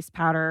Brightening Face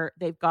Powder.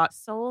 They've got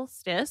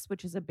Solstice,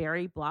 which is a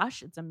berry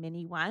blush. It's a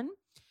mini one.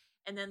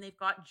 And then they've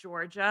got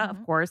Georgia,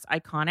 of course,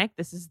 iconic.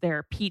 This is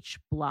their peach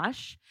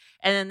blush.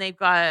 And then they've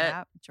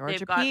got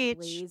Georgia Peach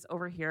Peach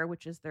over here,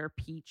 which is their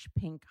peach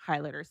pink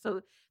highlighter.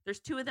 So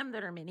there's 2 of them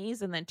that are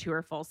minis and then 2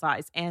 are full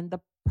size. And the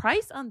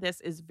price on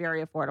this is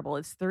very affordable.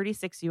 It's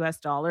 $36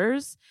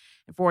 US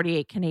and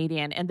 48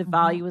 Canadian. And the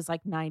value is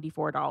like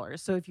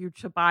 $94. So if you were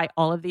to buy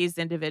all of these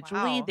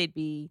individually, they'd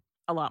be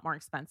a lot more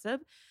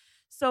expensive.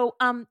 So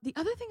the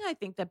other thing I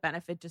think that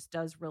Benefit just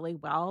does really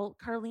well,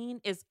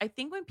 Carlene, is I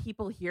think when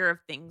people hear of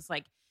things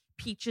like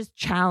Peaches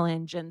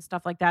Challenge and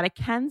stuff like that, it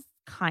can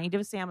kind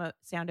of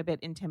sound a bit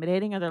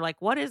intimidating, or they're like,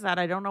 what is that?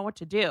 I don't know what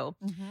to do.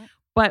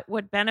 But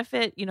what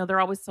Benefit, they're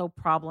always so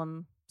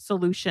problem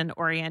solution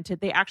oriented.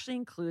 They actually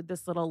include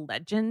this little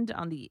legend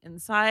on the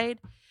inside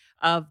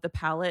of the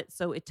palette.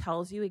 So it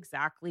tells you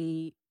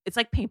exactly, it's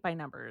like paint by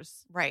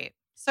numbers. Right.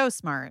 So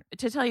smart.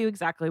 To tell you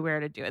exactly where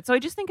to do it. So I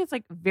just think it's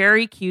like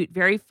very cute,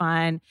 very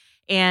fun.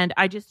 And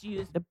I just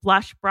use the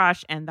blush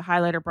brush and the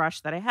highlighter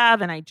brush that I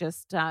have. And I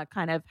just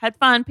kind of had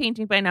fun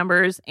painting by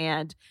numbers.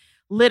 And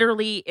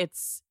literally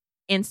it's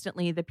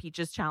instantly the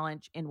Peaches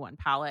Challenge in one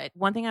palette.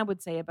 One thing I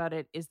would say about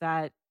it is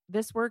that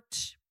this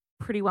worked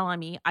pretty well on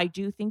me. I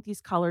do think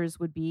these colors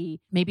would be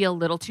maybe a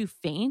little too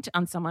faint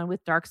on someone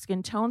with dark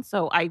skin tone.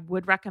 So I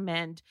would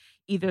recommend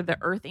either the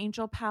Earth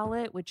Angel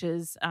palette, which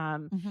is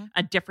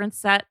a different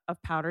set of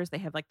powders. They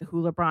have like the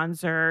Hoola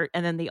bronzer.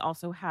 And then they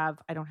also have,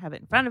 I don't have it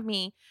in front of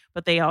me,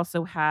 but they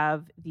also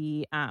have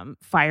the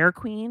Fire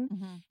Queen.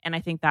 And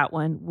I think that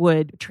one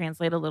would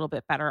translate a little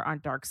bit better on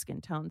dark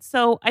skin tones.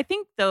 So I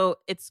think though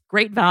it's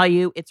great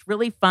value. It's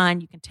really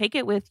fun. You can take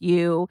it with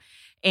you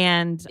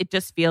and it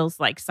just feels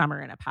like summer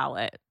in a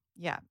palette.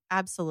 Yeah,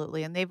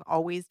 absolutely. And they've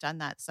always done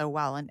that so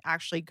well. And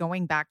actually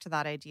going back to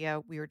that idea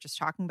we were just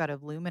talking about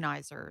of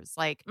luminizers,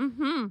 like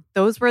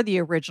those were the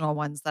original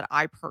ones that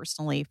I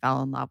personally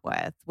fell in love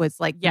with, was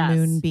like the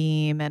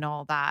Moonbeam and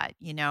all that,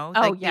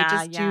 Oh,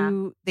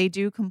 like they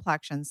do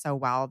complexion so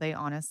well. They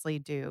honestly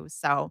do.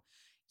 So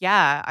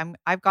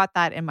I've got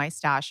that in my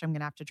stash. I'm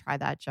gonna have to try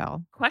that,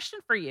 Jill. Question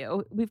for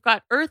you. We've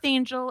got Earth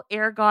Angel,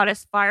 Air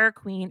Goddess, Fire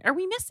Queen. Are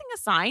we missing a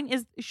sign?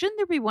 Shouldn't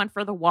there be one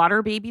for the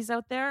water babies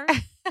out there?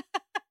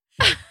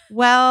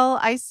 Well,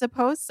 I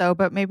suppose so,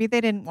 but maybe they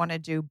didn't want to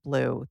do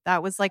blue.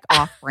 That was like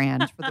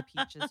off-brand for the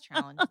Peaches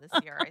Challenge this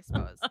year, I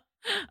suppose.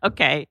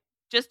 Okay.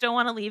 Just don't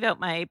want to leave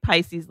out my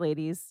Pisces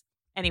ladies.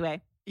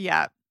 Anyway.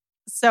 Yeah.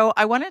 So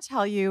I want to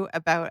tell you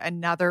about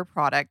another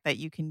product that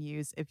you can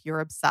use if you're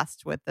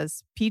obsessed with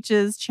this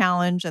Peaches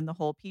Challenge and the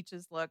whole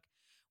Peaches look,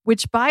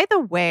 which, by the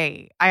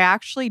way, I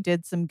actually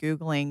did some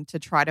Googling to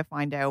try to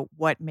find out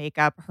what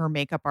makeup her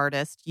makeup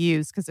artist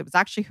used, because it was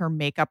actually her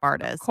makeup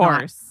artist,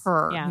 not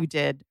her, who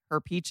did her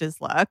Peaches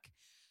look.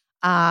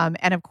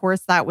 And of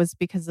course, that was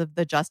because of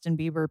the Justin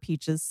Bieber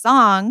Peaches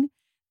song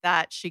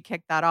that she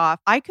kicked that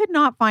off. I could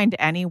not find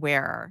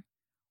anywhere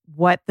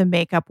what the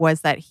makeup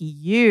was that he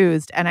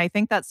used. And I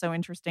think that's so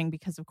interesting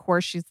because, of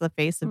course, she's the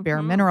face of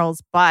Bare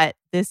Minerals, but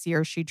this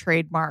year she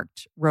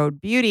trademarked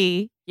Rhode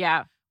Beauty.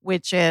 Yeah.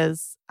 Which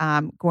is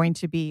going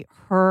to be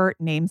her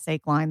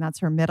namesake line. That's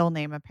her middle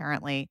name,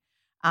 apparently.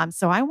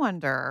 So I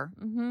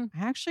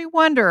actually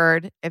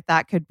wondered if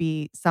that could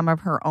be some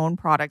of her own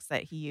products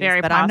that he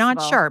used, but I'm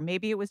not sure.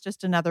 Maybe it was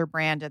just another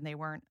brand and they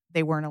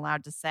weren't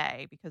allowed to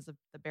say because of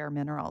the Bare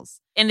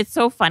Minerals. And it's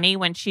so funny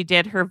when she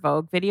did her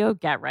Vogue video,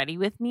 Get Ready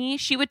With Me,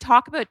 she would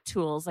talk about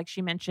tools. Like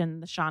she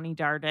mentioned the Shani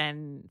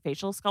Darden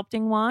facial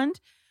sculpting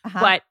wand.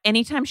 But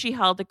anytime she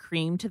held a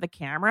cream to the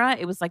camera,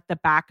 it was like the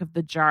back of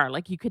the jar.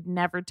 Like you could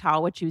never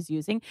tell what she was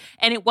using.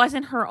 And it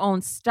wasn't her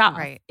own stuff.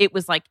 Right. It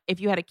was like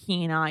if you had a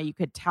keen eye, you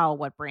could tell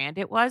what brand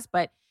it was.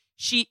 But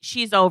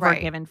she's over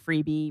giving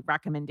freebie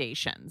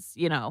recommendations.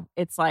 You know,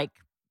 it's like,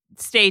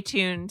 stay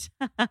tuned.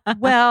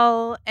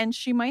 Well, and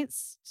she might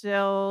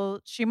still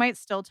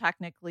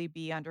technically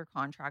be under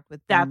contract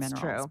with Bare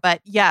Minerals. True. But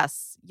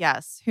yes,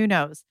 who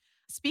knows?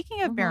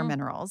 Speaking of Bare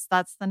Minerals,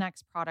 that's the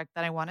next product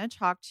that I want to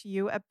talk to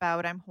you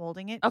about. I'm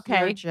holding it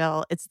here,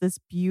 Jill. It's this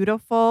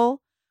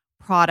beautiful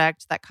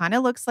product that kind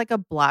of looks like a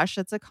blush.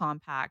 It's a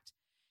compact.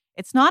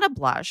 It's not a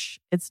blush.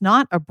 It's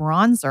not a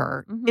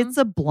bronzer. It's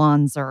a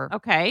blonzer.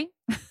 Okay.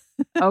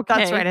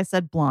 That's right. I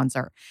said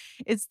blonzer.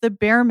 It's the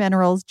Bare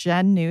Minerals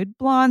Gen Nude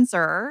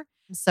Blonzer.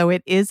 So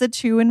it is a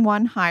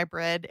 2-in-1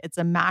 hybrid. It's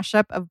a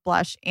mashup of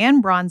blush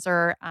and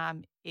bronzer.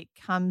 It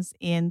comes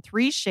in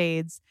 3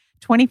 shades.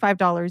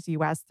 $25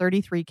 US,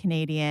 33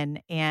 Canadian,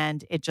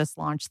 and it just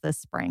launched this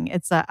spring.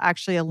 It's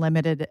actually a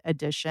limited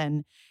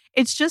edition.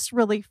 It's just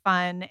really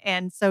fun.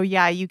 And so,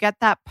 yeah, you get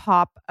that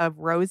pop of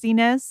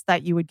rosiness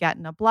that you would get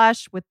in a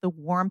blush with the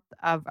warmth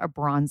of a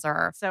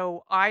bronzer.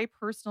 So I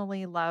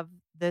personally love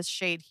this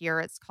shade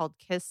here. It's called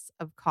Kiss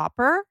of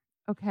Copper.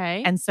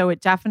 Okay. And so it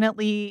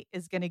definitely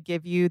is going to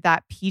give you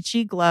that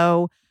peachy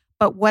glow.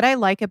 But what I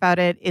like about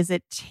it is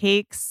it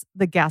takes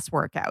the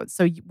guesswork out.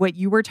 So what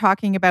you were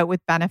talking about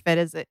with Benefit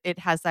is it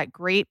has that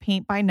great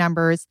paint by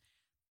numbers.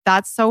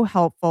 That's so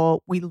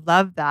helpful. We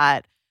love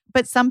that.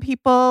 But some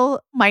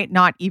people might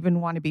not even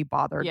want to be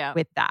bothered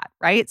with that,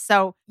 right?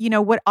 So, you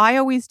know, what I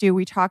always do,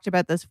 we talked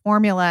about this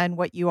formula and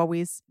what you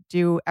always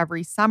do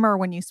every summer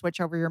when you switch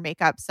over your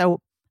makeup.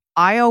 So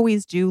I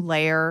always do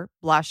layer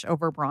blush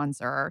over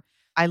bronzer.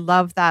 I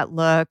love that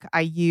look.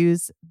 I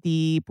use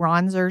the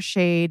bronzer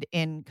shade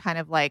in kind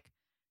of like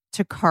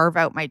to carve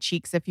out my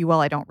cheeks, if you will.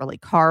 I don't really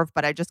carve,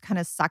 but I just kind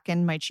of suck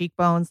in my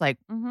cheekbones like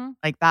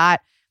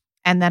that.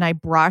 And then I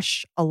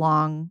brush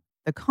along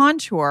the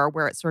contour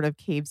where it sort of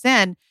caves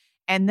in.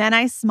 And then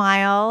I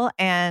smile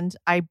and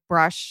I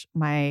brush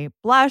my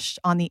blush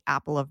on the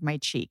apple of my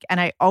cheek. And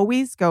I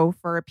always go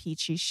for a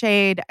peachy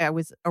shade. I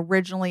was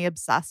originally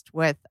obsessed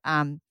with,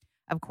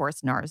 of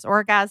course, NARS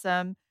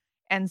Orgasm.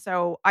 And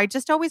so I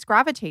just always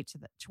gravitate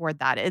toward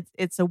that.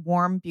 It's a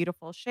warm,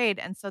 beautiful shade.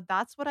 And so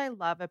that's what I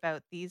love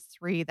about these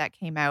 3 that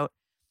came out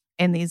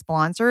in these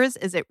bronzers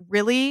is it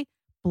really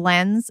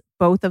blends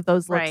both of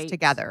those looks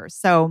together.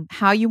 So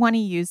how you want to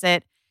use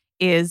it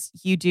is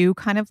you do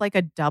kind of like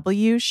a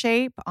W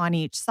shape on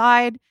each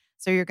side.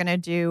 So you're going to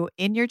do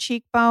in your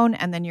cheekbone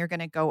and then you're going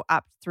to go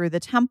up through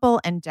the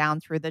temple and down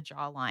through the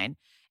jawline.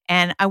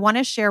 And I want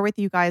to share with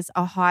you guys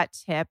a hot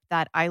tip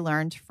that I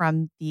learned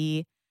from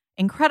the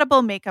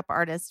incredible makeup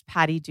artist,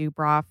 Patty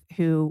Dubroff,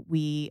 who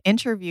we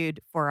interviewed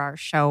for our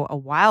show a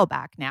while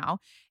back now.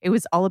 It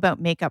was all about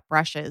makeup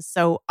brushes.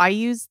 So I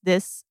use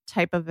this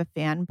type of a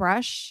fan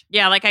brush.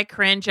 Yeah, like I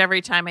cringe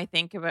every time I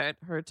think about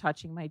her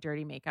touching my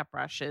dirty makeup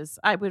brushes.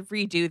 I would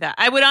redo that.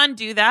 I would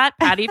undo that.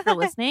 Patty, for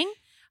listening,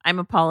 I'm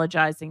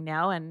apologizing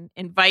now and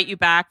invite you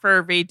back for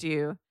a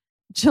redo.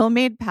 Jill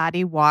made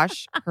Patty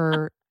wash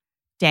her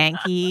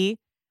danky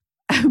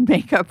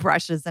makeup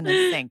brushes in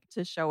a sink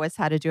to show us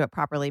how to do it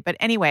properly. But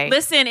anyway,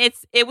 listen,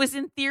 it was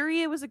in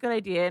theory, it was a good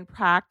idea. In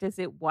practice,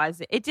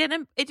 it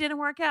didn't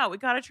work out. We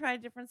got to try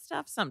different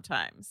stuff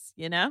sometimes,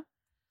 you know?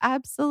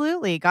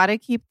 Absolutely. Got to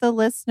keep the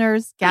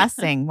listeners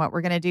guessing what we're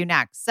going to do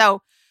next.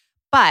 So,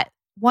 but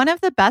one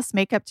of the best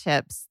makeup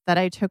tips that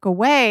I took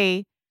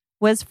away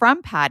was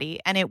from Patty,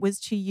 and it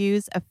was to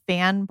use a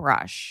fan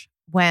brush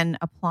when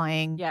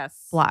applying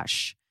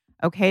blush.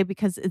 okay?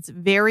 Because it's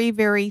very,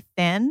 very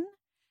thin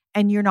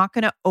and you're not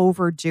going to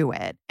overdo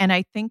it. And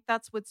I think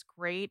that's what's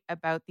great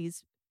about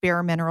these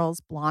Bare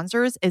Minerals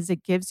bronzers is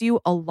it gives you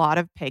a lot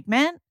of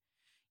pigment.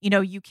 You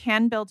know, you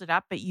can build it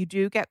up, but you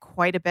do get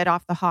quite a bit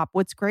off the hop.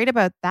 What's great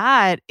about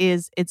that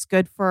is it's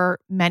good for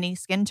many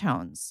skin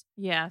tones.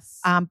 Yes.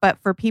 But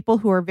for people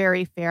who are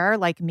very fair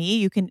like me,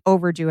 you can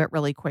overdo it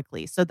really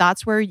quickly. So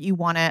that's where you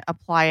want to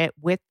apply it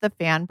with the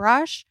fan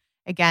brush.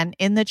 Again,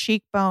 in the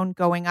cheekbone,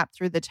 going up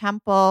through the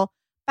temple,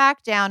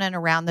 back down and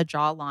around the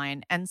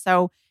jawline. And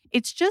so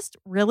it's just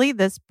really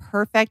this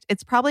perfect,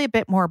 it's probably a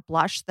bit more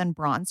blush than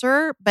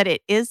bronzer, but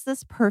it is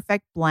this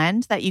perfect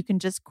blend that you can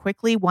just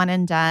quickly one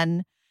and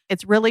done.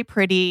 It's really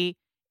pretty.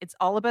 It's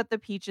all about the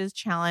Peaches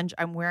Challenge.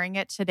 I'm wearing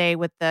it today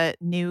with the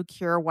new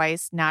Kjaer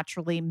Weis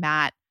Naturally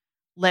Matte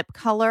lip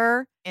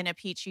color in a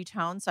peachy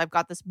tone. So I've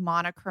got this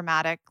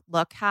monochromatic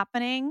look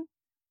happening.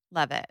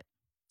 Love it.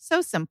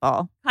 So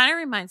simple. Kind of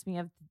reminds me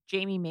of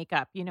Jamie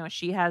makeup. You know,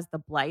 she has the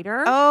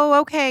blighter.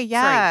 Oh, okay.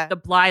 Yeah. Sorry, the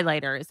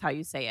Blighlighter is how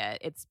you say it.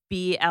 It's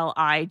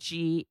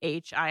BLIGHI,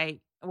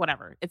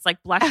 whatever. It's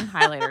like blush and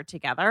highlighter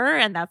together.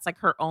 And that's like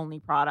her only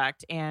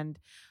product. And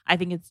I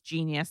think it's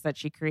genius that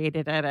she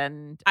created it.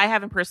 And I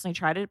haven't personally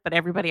tried it, but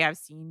everybody I've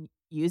seen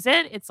use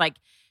it. It's like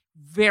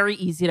very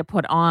easy to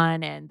put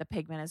on and the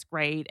pigment is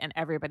great and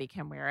everybody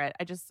can wear it.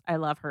 I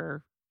love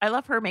her. I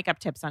love her makeup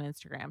tips on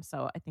Instagram.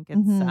 So I think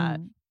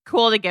it's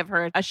cool to give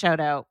her a shout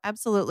out.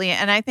 Absolutely.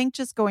 And I think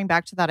just going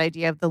back to that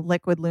idea of the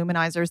liquid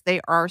luminizers,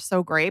 they are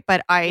so great,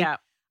 but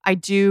I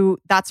do,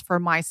 that's for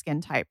my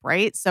skin type,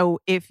 right? So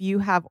if you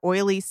have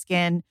oily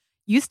skin,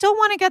 you still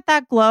want to get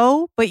that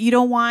glow, but you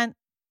don't want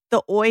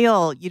the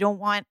oil. You don't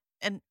want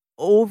an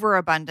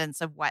overabundance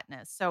of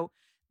wetness. So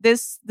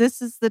this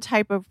is the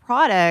type of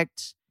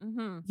product,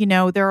 you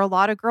know, there are a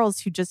lot of girls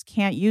who just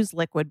can't use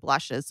liquid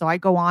blushes. So I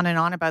go on and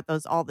on about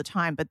those all the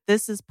time, but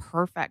this is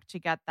perfect to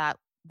get that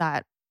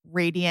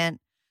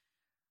radiant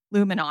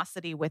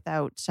luminosity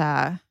without,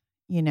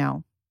 you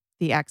know,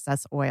 the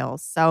excess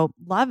oils. So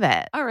love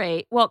it. All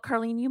right. Well,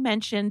 Carlene, you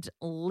mentioned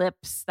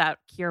lips, that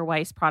Kjaer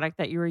Weis product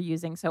that you were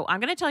using. So I'm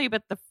going to tell you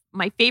about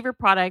my favorite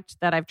product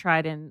that I've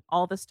tried and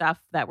all the stuff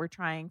that we're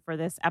trying for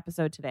this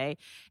episode today.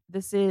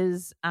 This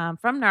is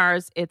from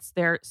NARS. It's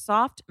their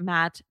Soft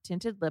Matte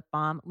Tinted Lip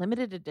Balm,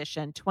 limited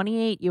edition,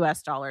 $28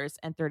 US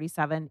and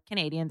 37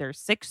 Canadian. There's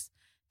 6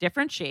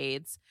 different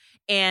shades.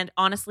 And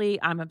honestly,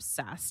 I'm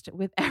obsessed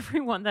with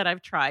every one that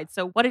I've tried.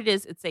 So what it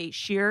is, it's a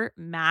sheer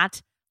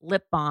matte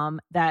lip balm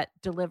that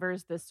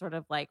delivers this sort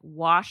of like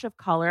wash of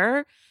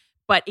color,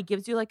 but it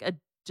gives you like a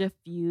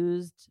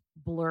diffused,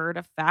 blurred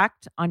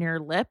effect on your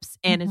lips.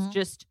 And it's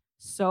just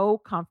so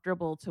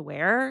comfortable to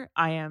wear.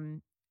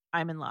 I'm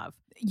in love.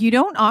 You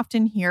don't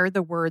often hear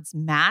the words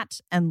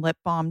matte and lip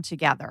balm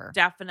together.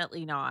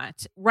 Definitely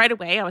not. Right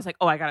away, I was like,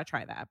 oh, I got to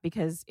try that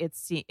because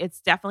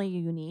it's definitely a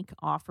unique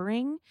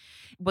offering.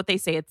 What they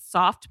say, it's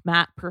soft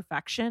matte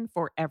perfection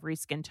for every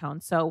skin tone.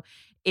 So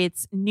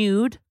it's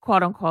nude,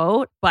 quote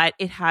unquote, but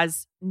it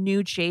has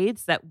nude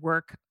shades that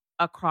work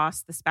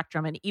across the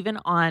spectrum. And even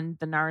on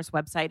the NARS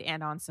website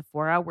and on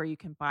Sephora, where you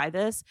can buy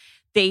this,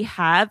 they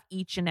have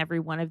each and every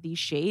one of these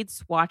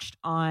shades swatched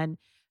on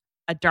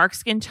a dark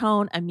skin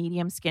tone, a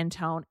medium skin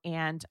tone,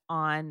 and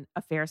on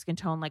a fair skin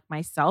tone like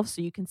myself.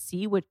 So you can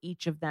see what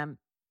each of them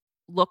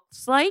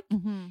looks like.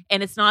 And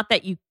it's not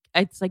that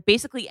it's like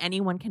basically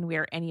anyone can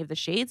wear any of the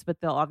shades,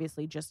 but they'll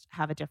obviously just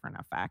have a different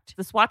effect.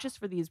 The swatches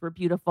for these were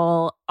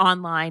beautiful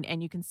online,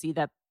 and you can see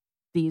that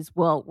these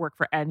will work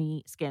for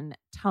any skin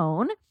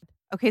tone.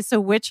 Okay, so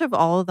which of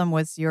all of them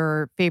was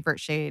your favorite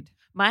shade?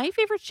 My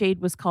favorite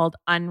shade was called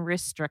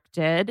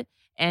Unrestricted,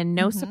 and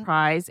no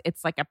surprise,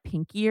 it's like a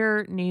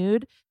pinkier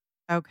nude.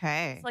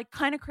 Okay. It's like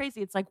kind of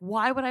crazy. It's like,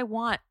 why would I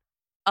want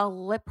a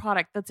lip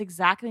product that's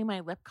exactly my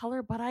lip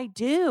color? But I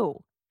do.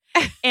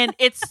 And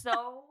it's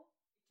so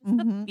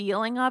the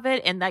feeling of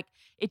it. And like,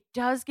 it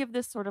does give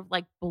this sort of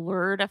like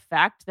blurred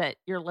effect that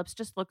your lips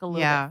just look a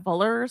little bit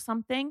fuller or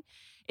something.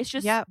 It's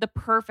just the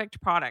perfect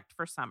product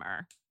for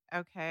summer.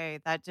 Okay,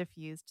 that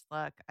diffused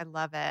look. I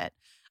love it.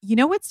 You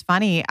know what's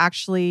funny?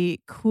 Actually,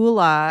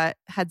 Kula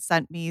had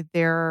sent me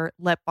their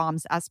lip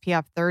balms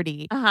SPF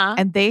 30,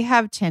 and they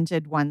have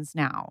tinted ones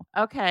now.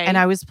 Okay. And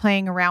I was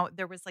playing around.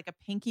 There was like a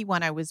pinky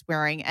one I was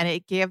wearing, and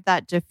it gave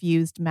that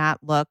diffused matte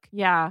look.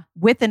 Yeah.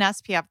 With an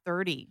SPF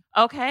 30.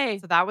 Okay.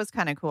 So that was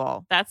kind of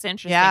cool. That's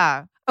interesting.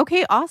 Yeah.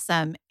 Okay,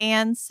 awesome.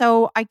 And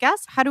so I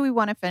guess, how do we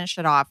want to finish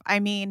it off?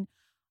 I mean,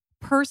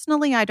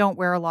 personally, I don't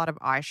wear a lot of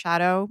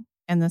eyeshadow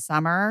in the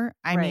summer.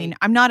 I mean,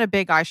 I'm not a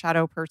big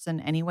eyeshadow person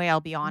anyway, I'll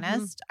be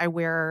honest. I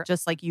wear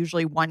just like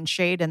usually one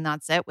shade and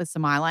that's it with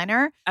some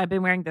eyeliner. I've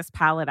been wearing this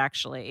palette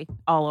actually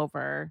all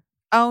over.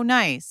 Oh,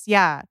 nice.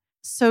 Yeah.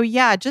 So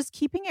yeah, just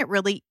keeping it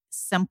really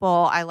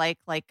simple. I like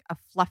a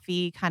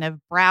fluffy kind of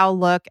brow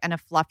look and a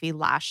fluffy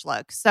lash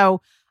look.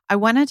 So I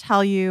want to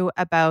tell you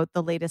about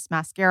the latest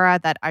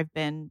mascara that I've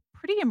been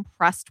pretty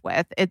impressed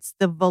with. It's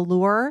the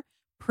Velour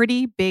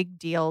Pretty Big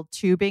Deal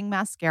Tubing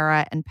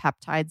Mascara and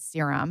Peptide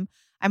Serum.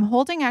 I'm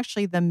holding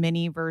actually the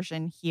mini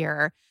version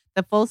here.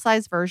 The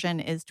full-size version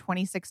is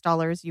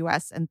 $26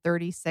 US and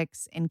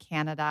 $36 in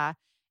Canada.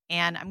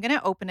 And I'm going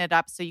to open it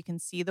up so you can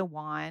see the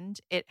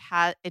wand. It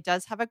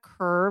does have a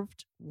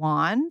curved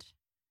wand.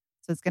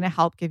 So it's going to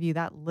help give you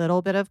that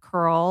little bit of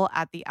curl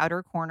at the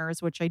outer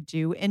corners, which I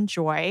do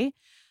enjoy.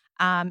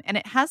 And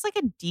it has like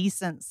a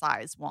decent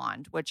size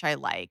wand, which I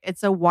like.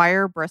 It's a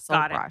wire bristle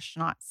brush,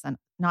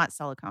 not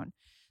silicone.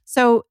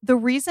 So the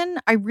reason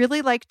I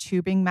really like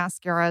tubing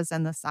mascaras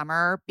in the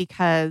summer,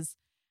 because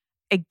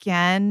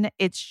again,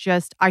 it's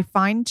just, I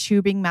find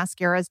tubing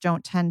mascaras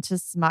don't tend to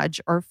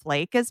smudge or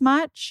flake as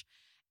much.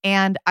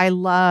 And I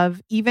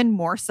love, even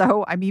more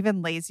so, I'm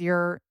even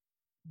lazier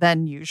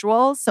than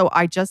usual. So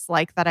I just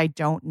like that I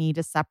don't need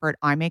a separate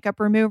eye makeup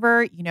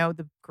remover. You know,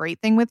 the great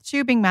thing with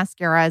tubing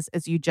mascaras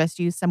is you just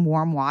use some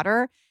warm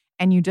water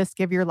and you just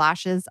give your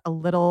lashes a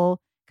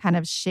little kind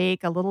of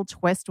shake, a little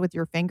twist with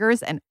your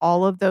fingers, and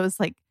all of those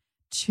like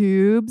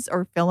tubes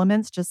or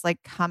filaments just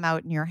like come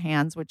out in your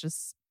hands, which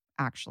is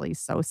actually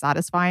so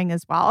satisfying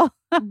as well.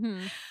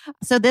 Mm-hmm.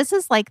 So this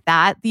is like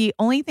that. The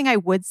only thing I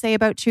would say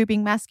about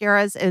tubing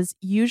mascaras is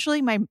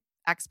usually my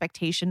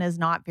expectation is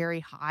not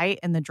very high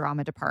in the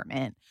drama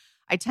department.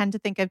 I tend to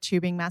think of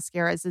tubing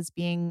mascaras as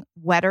being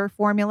wetter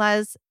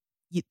formulas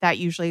that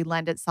usually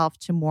lend itself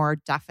to more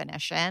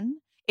definition.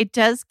 It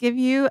does give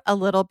you a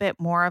little bit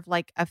more of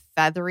like a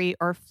feathery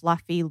or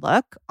fluffy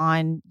look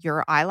on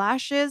your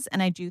eyelashes.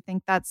 And I do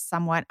think that's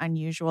somewhat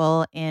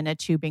unusual in a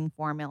tubing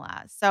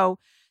formula. So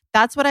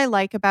that's what I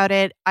like about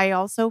it. I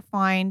also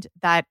find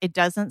that it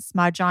doesn't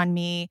smudge on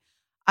me.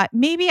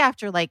 Maybe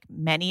after like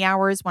many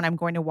hours when I'm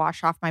going to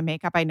wash off my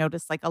makeup, I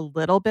notice like a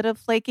little bit of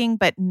flaking,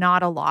 but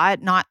not a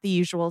lot, not the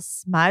usual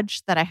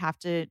smudge that I have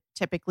to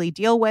typically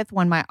deal with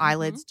when my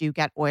eyelids do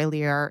get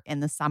oilier in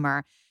the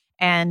summer.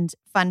 And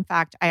fun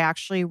fact, I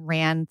actually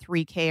ran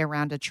 3K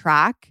around a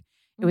track.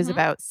 It was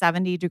about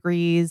 70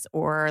 degrees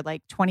or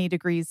like 20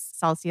 degrees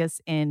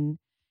Celsius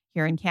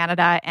here in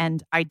Canada.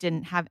 And I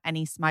didn't have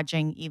any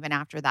smudging even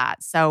after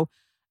that. So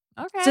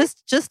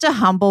just a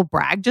humble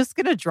brag, just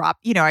going to drop,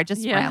 I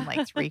just ran like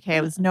 3K.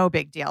 It was no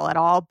big deal at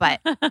all,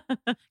 but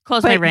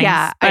close my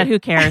rings, but who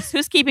cares?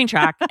 Who's keeping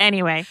track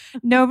anyway?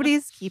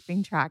 Nobody's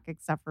keeping track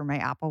except for my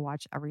Apple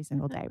Watch every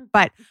single day.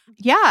 But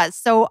yeah,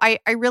 so I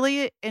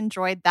really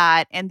enjoyed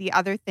that. And the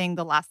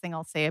last thing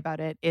I'll say about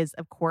it is,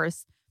 of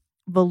course,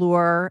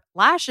 Velour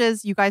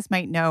lashes, you guys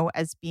might know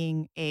as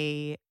being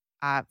a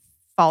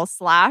false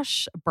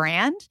lash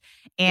brand.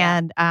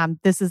 And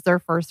this is their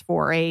first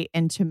foray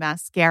into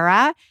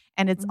mascara.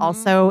 And it's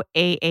also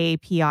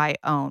AAPI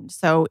owned.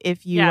 So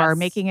if you are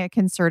making a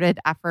concerted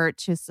effort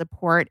to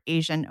support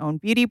Asian-owned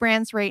beauty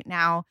brands right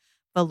now,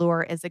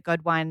 Velour is a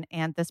good one.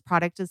 And this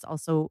product is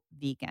also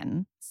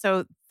vegan.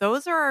 So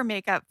those are our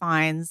makeup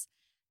finds.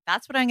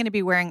 That's what I'm going to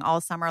be wearing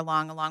all summer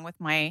long, along with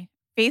my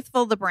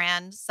Faithful the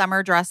Brand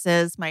summer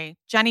dresses, my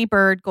Jenny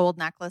Bird gold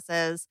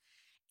necklaces.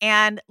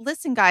 And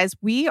listen, guys,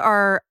 we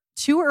are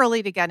too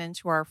early to get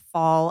into our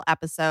fall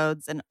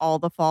episodes and all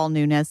the fall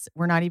newness.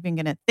 We're not even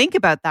going to think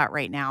about that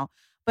right now.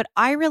 But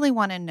I really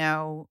want to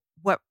know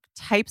what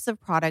types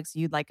of products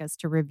you'd like us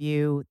to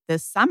review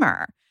this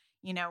summer.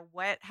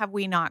 What have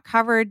we not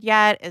covered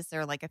yet? Is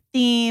there like a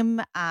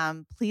theme?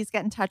 Please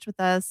get in touch with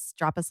us.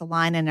 Drop us a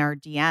line in our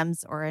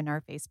DMs or in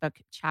our Facebook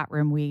chat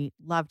room. We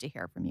love to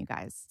hear from you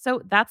guys.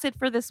 So that's it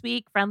for this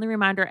week. Friendly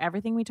reminder,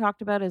 everything we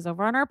talked about is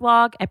over on our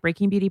blog at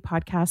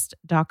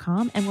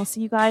breakingbeautypodcast.com. And we'll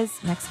see you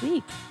guys next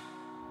week.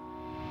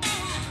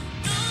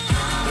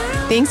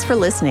 Thanks for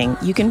listening.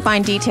 You can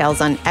find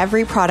details on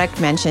every product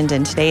mentioned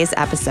in today's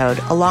episode,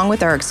 along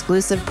with our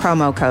exclusive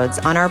promo codes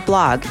on our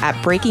blog at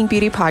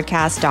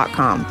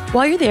breakingbeautypodcast.com.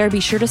 While you're there,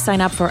 be sure to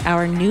sign up for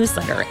our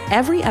newsletter.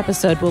 Every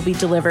episode will be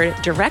delivered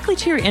directly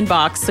to your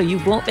inbox, so you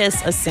won't miss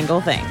a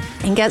single thing.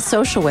 And get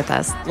social with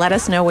us. Let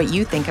us know what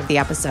you think of the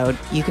episode.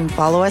 You can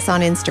follow us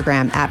on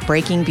Instagram at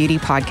Breaking Beauty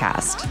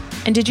Podcast.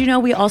 And did you know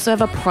we also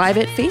have a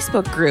private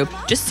Facebook group?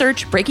 Just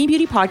search Breaking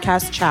Beauty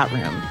Podcast Chat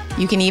Room.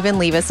 You can even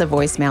leave us a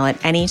voicemail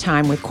at any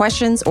time with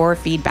questions or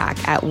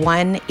feedback at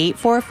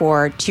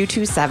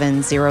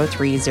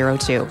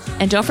 1-844-227-0302.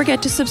 And don't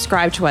forget to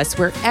subscribe to us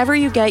wherever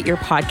you get your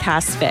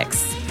podcasts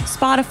fix.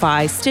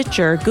 Spotify,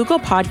 Stitcher, Google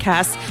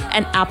Podcasts,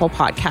 and Apple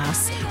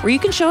Podcasts, where you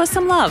can show us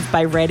some love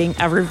by writing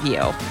a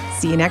review.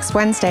 See you next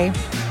Wednesday.